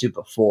back to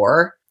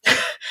before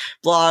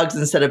blogs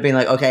instead of being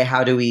like, okay,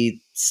 how do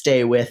we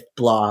stay with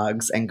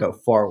blogs and go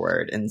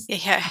forward? And I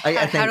think,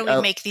 how do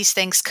we make these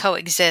things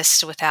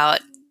coexist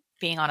without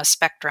being on a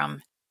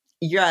spectrum?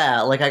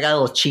 Yeah, like I got a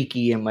little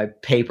cheeky in my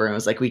paper and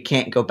was like, we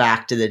can't go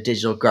back to the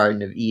digital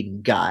Garden of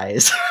Eden,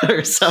 guys,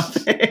 or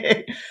something.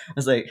 I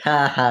was like,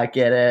 ha,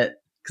 get it?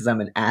 Because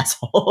I'm an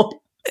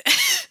asshole.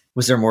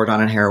 Was there more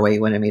Donna and Haraway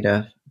you wanted me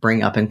to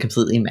bring up and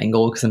completely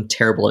mangle? Because I'm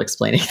terrible at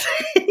explaining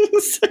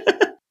things.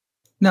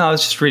 No, I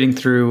was just looking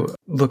through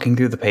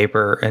the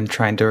paper and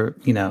trying to,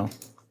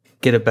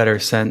 get a better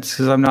sense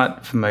because I'm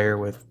not familiar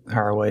with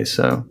Haraway.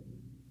 So,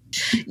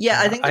 yeah,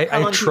 I think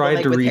I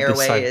tried to read the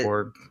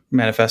Cyborg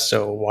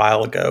Manifesto a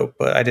while ago,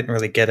 but I didn't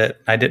really get it.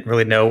 I didn't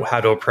really know how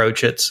to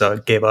approach it, so I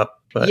gave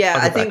up. But yeah,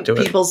 I think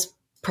people's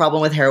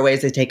problem with Haraway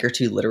is they take her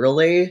too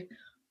literally.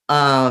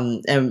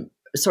 And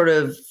sort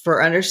of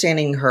for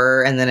understanding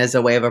her and then as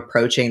a way of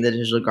approaching the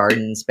digital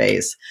garden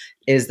space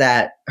is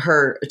that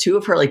two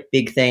of her like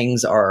big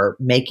things are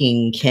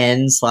making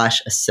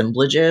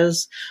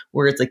kin/assemblages,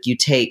 where it's like you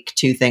take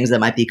two things that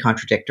might be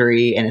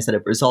contradictory and instead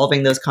of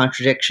resolving those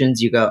contradictions,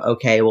 you go,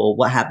 okay, well,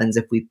 what happens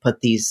if we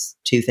put these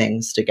two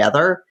things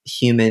together?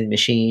 Human,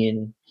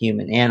 machine,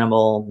 human,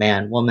 animal,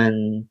 man,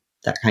 woman,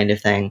 that kind of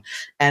thing.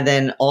 And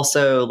then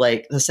also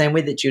like the same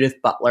way that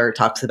Judith Butler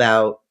talks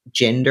about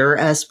gender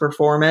as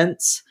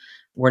performance,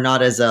 we're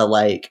not as a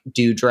like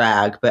do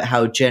drag, but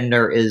how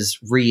gender is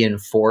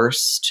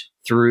reinforced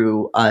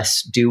through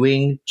us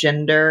doing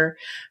gender.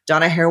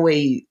 Donna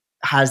Haraway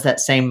has that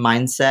same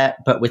mindset,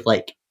 but with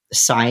like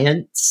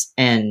science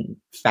and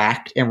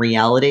fact and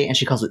reality. And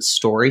she calls it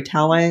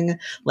storytelling.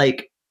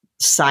 Like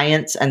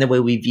science and the way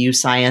we view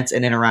science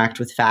and interact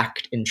with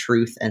fact and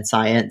truth and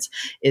science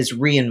is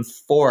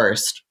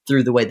reinforced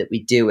through the way that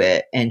we do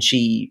it. And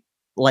she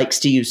likes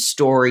to use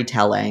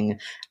storytelling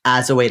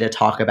as a way to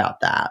talk about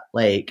that.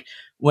 Like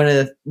one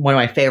of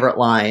my favorite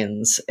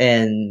lines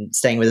in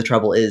Staying with the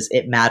Trouble is,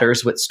 it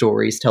matters what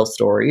stories tell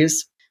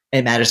stories.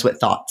 It matters what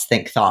thoughts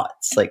think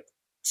thoughts, like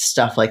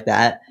stuff like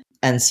that.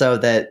 And so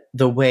that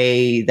the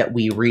way that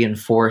we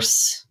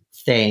reinforce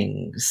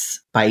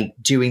things by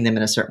doing them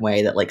in a certain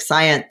way, that like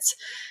science,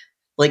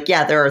 like,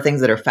 yeah, there are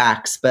things that are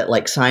facts, but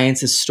like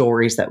science is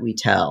stories that we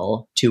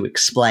tell to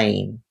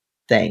explain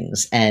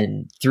things.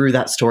 And through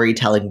that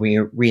storytelling, we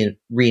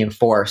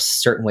reinforce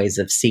certain ways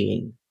of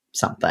seeing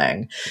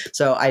something.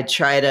 So I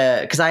try to,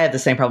 because I have the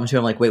same problem too.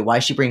 I'm like, wait, why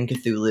is she bringing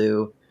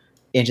Cthulhu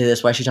into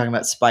this? Why is she talking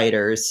about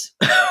spiders?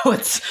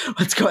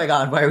 What's going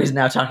on? Why are we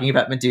now talking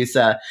about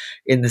Medusa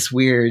in this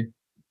weird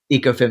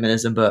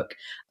ecofeminism book?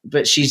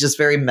 But she's just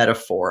very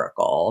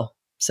metaphorical.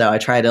 So I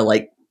try to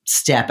like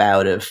step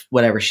out of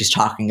whatever she's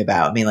talking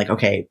about. I mean, like,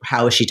 okay,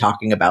 how is she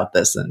talking about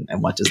this and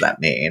what does that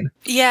mean?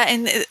 Yeah.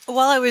 And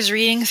while I was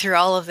reading through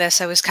all of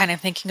this, I was kind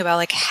of thinking about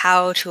like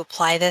how to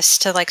apply this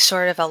to like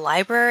sort of a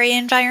library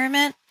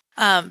environment.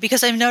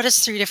 Because I've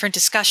noticed through different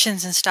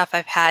discussions and stuff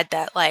I've had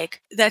that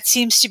like, that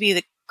seems to be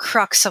the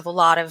crux of a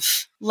lot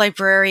of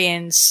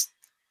librarians,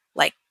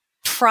 like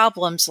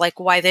problems, like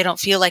why they don't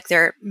feel like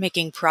they're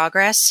making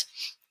progress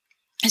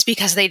is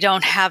because they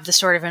don't have the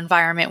sort of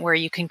environment where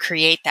you can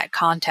create that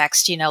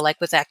context, like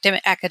with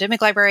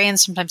academic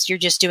librarians, sometimes you're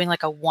just doing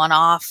like a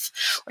one-off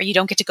or you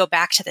don't get to go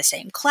back to the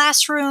same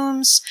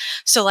classrooms.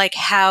 So like,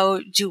 how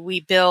do we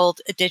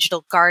build a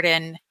digital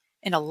garden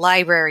in a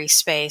library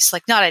space?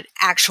 Like not an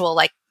actual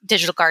like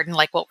digital garden,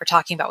 like what we're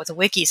talking about with the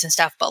wikis and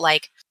stuff, but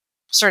like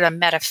sort of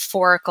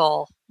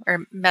metaphorical or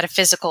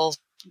metaphysical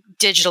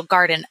digital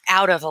garden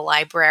out of a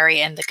library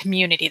and the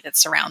community that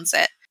surrounds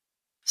it.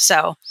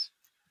 So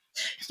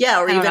yeah,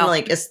 or even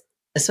like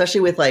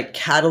especially with like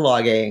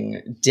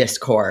cataloging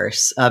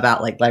discourse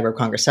about like Library of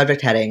Congress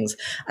subject headings,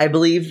 I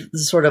believe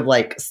sort of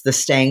like the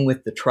staying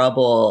with the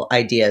trouble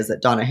ideas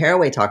that Donna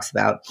Haraway talks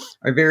about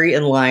are very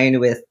in line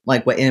with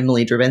like what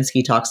Emily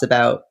Drabinski talks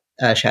about.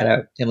 Shout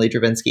out Emily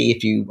Drabinski.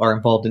 If you are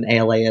involved in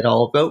ALA at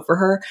all, vote for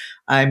her.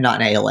 I'm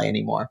not in ALA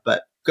anymore,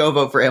 but go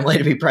vote for Emily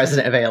to be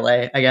president of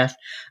ALA, I guess.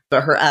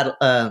 But her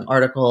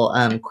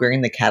article,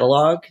 Queering the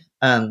Catalog,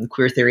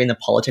 Queer Theory and the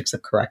Politics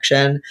of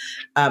Correction.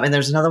 And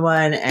there's another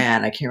one,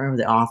 and I can't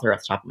remember the author off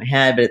the top of my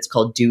head, but it's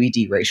called Do We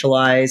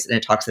Deracialize? And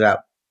it talks about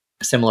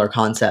similar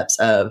concepts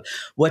of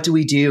what do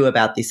we do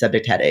about these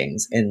subject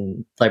headings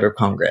in Library of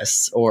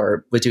Congress,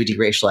 or what do we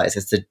deracialize?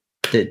 It's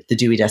the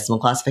Dewey Decimal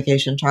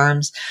Classification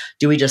terms.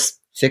 Do we just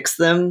fix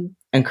them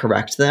and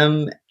correct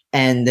them?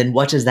 And then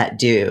what does that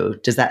do?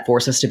 Does that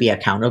force us to be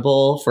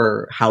accountable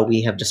for how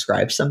we have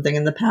described something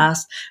in the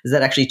past? Does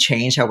that actually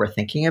change how we're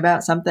thinking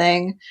about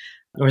something?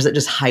 Or is it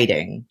just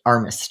hiding our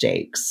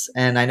mistakes?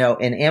 And I know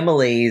in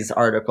Emily's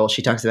article,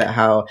 she talks about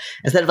how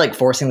instead of like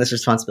forcing this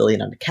responsibility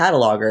onto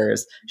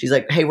catalogers, she's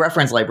like, hey,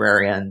 reference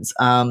librarians,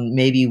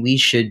 maybe we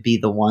should be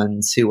the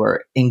ones who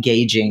are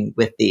engaging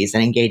with these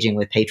and engaging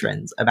with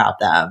patrons about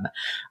them.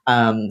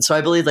 So I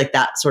believe like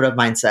that sort of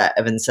mindset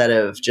of instead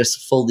of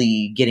just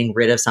fully getting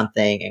rid of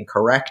something and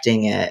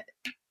correcting it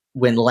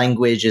when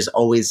language is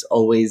always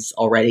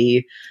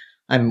already,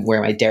 I'm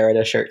wearing my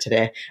Derrida shirt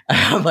today.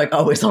 I'm like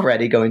always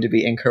already going to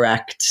be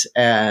incorrect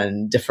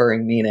and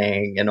deferring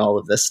meaning and all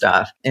of this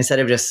stuff. Instead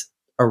of just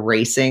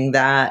erasing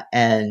that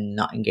and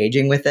not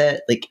engaging with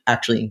it, like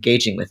actually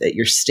engaging with it,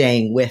 you're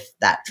staying with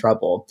that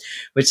trouble,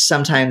 which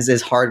sometimes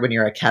is hard when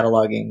you're a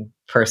cataloging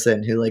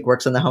person who like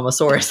works on the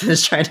Homosaurus and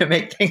is trying to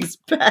make things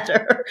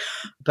better.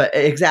 But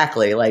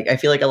exactly, like I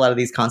feel like a lot of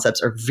these concepts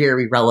are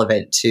very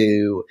relevant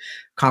to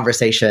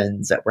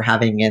conversations that we're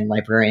having in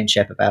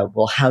librarianship about,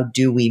 well, how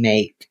do we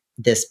make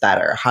this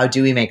better? How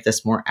do we make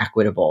this more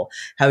equitable?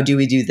 How do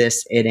we do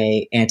this in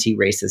a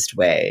anti-racist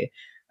way?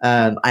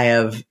 I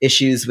have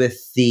issues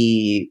with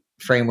the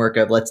framework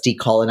of let's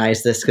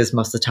decolonize this, because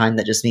most of the time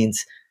that just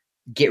means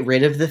get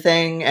rid of the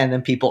thing, and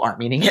then people aren't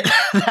meaning it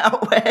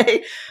that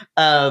way.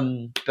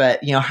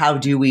 But you know, how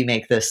do we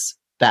make this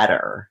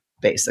better,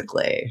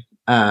 basically?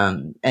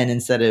 And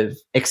instead of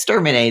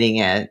exterminating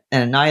it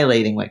and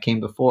annihilating what came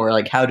before,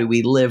 like how do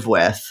we live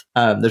with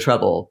the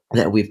trouble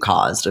that we've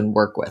caused and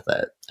work with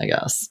it, I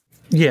guess.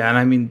 Yeah, and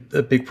I mean,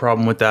 the big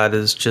problem with that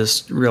is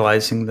just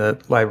realizing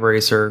that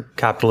libraries are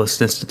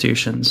capitalist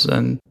institutions.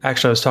 And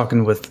actually, I was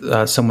talking with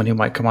someone who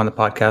might come on the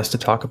podcast to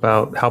talk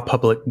about how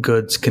public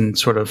goods can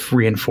sort of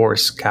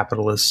reinforce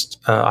capitalist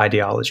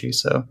ideology.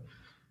 So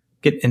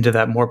get into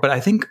that more. But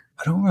I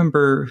don't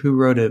remember who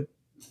wrote it.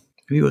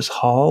 Maybe it was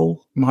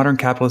Hall, Modern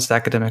Capitalist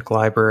Academic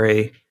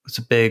Library. Was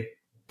a big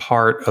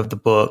part of the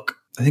book.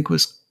 I think it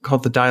was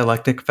called The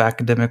Dialectic of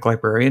Academic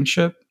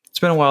Librarianship. It's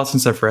been a while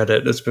since I've read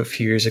it. It's been a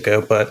few years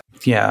ago, but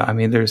yeah, I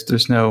mean,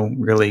 there's no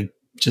really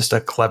just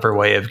a clever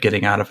way of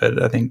getting out of it.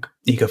 I think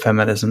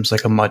ecofeminism is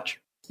like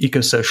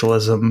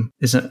ecosocialism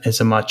is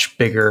a much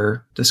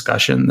bigger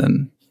discussion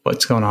than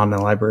what's going on in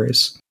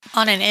libraries.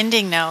 On an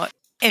ending note,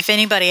 if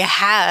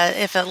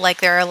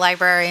there are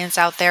librarians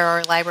out there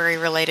or library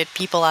related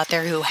people out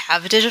there who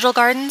have digital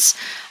gardens,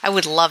 I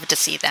would love to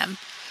see them.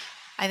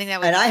 I think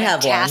that would be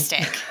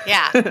fantastic.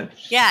 Have one.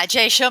 Yeah.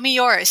 Jay, show me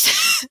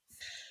yours.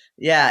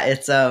 Yeah,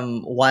 it's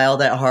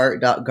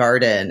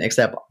wildatheart.garden,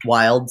 except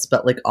Wilds,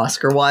 but like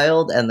Oscar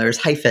Wilde, and there's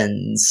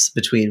hyphens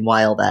between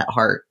Wild at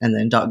Heart, and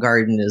then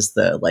 .garden is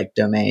the like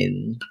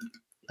domain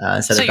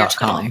instead of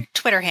 .com.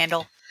 Twitter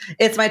handle.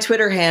 It's my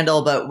Twitter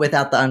handle, but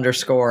without the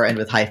underscore and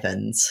with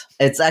hyphens.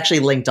 It's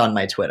actually linked on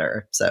my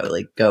Twitter, so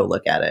like go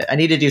look at it. I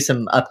need to do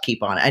some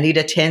upkeep on it. I need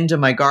to tend to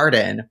my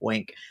garden.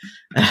 Wink.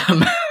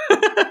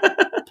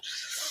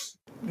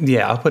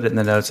 Yeah, I'll put it in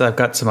the notes. I've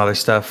got some other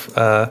stuff.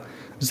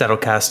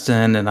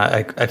 Zettelkasten, and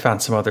I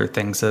found some other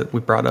things that we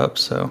brought up.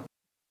 So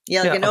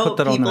yeah, like I know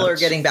people are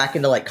getting back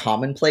into like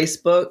commonplace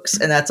books,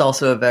 and that's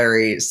also a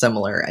very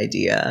similar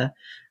idea.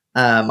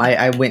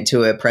 I went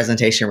to a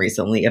presentation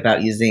recently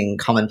about using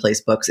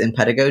commonplace books in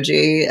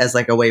pedagogy as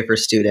like a way for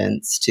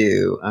students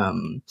to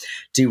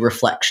do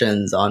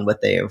reflections on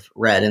what they have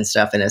read and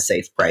stuff in a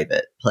safe,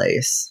 private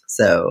place.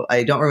 So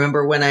I don't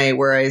remember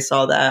where I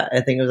saw that.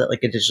 I think it was at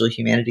like a digital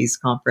humanities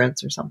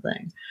conference or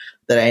something.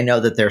 That I know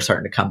that they're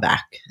starting to come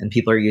back, and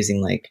people are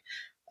using like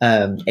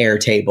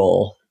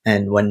Airtable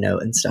and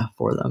OneNote and stuff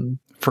for them.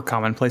 For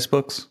commonplace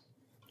books?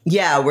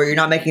 Yeah, where you're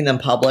not making them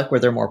public,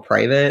 where they're more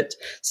private.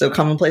 So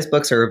commonplace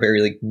books are a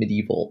very like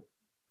medieval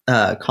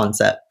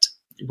concept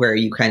where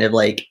you kind of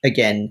like,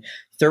 again,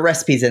 throw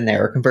recipes in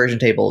there or conversion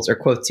tables or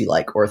quotes you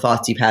like or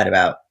thoughts you've had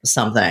about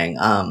something.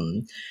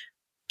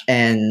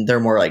 And they're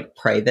more like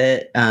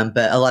private.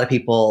 But a lot of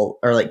people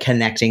are like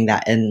connecting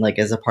that in like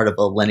as a part of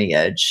a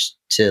lineage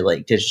to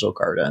like digital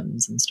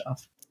gardens and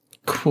stuff.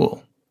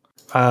 Cool.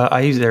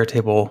 I use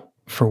Airtable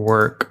for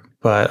work,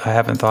 but I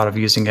haven't thought of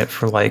using it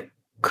for like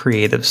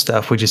creative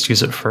stuff. We just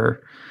use it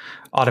for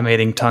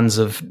automating tons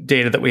of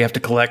data that we have to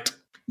collect.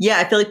 Yeah,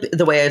 I feel like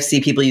the way I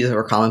see people use it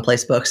for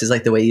commonplace books is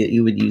like the way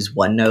you would use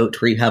OneNote,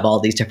 where you have all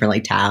these different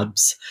like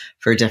tabs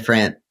for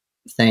different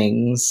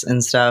things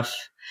and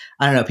stuff.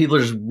 I don't know. People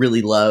just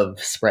really love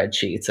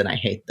spreadsheets, and I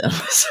hate them.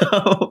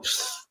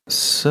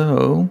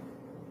 So,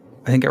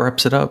 I think it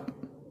wraps it up.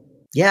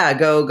 Yeah,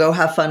 go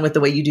have fun with the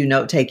way you do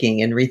note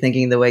taking and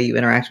rethinking the way you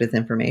interact with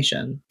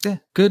information. Yeah.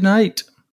 Good night.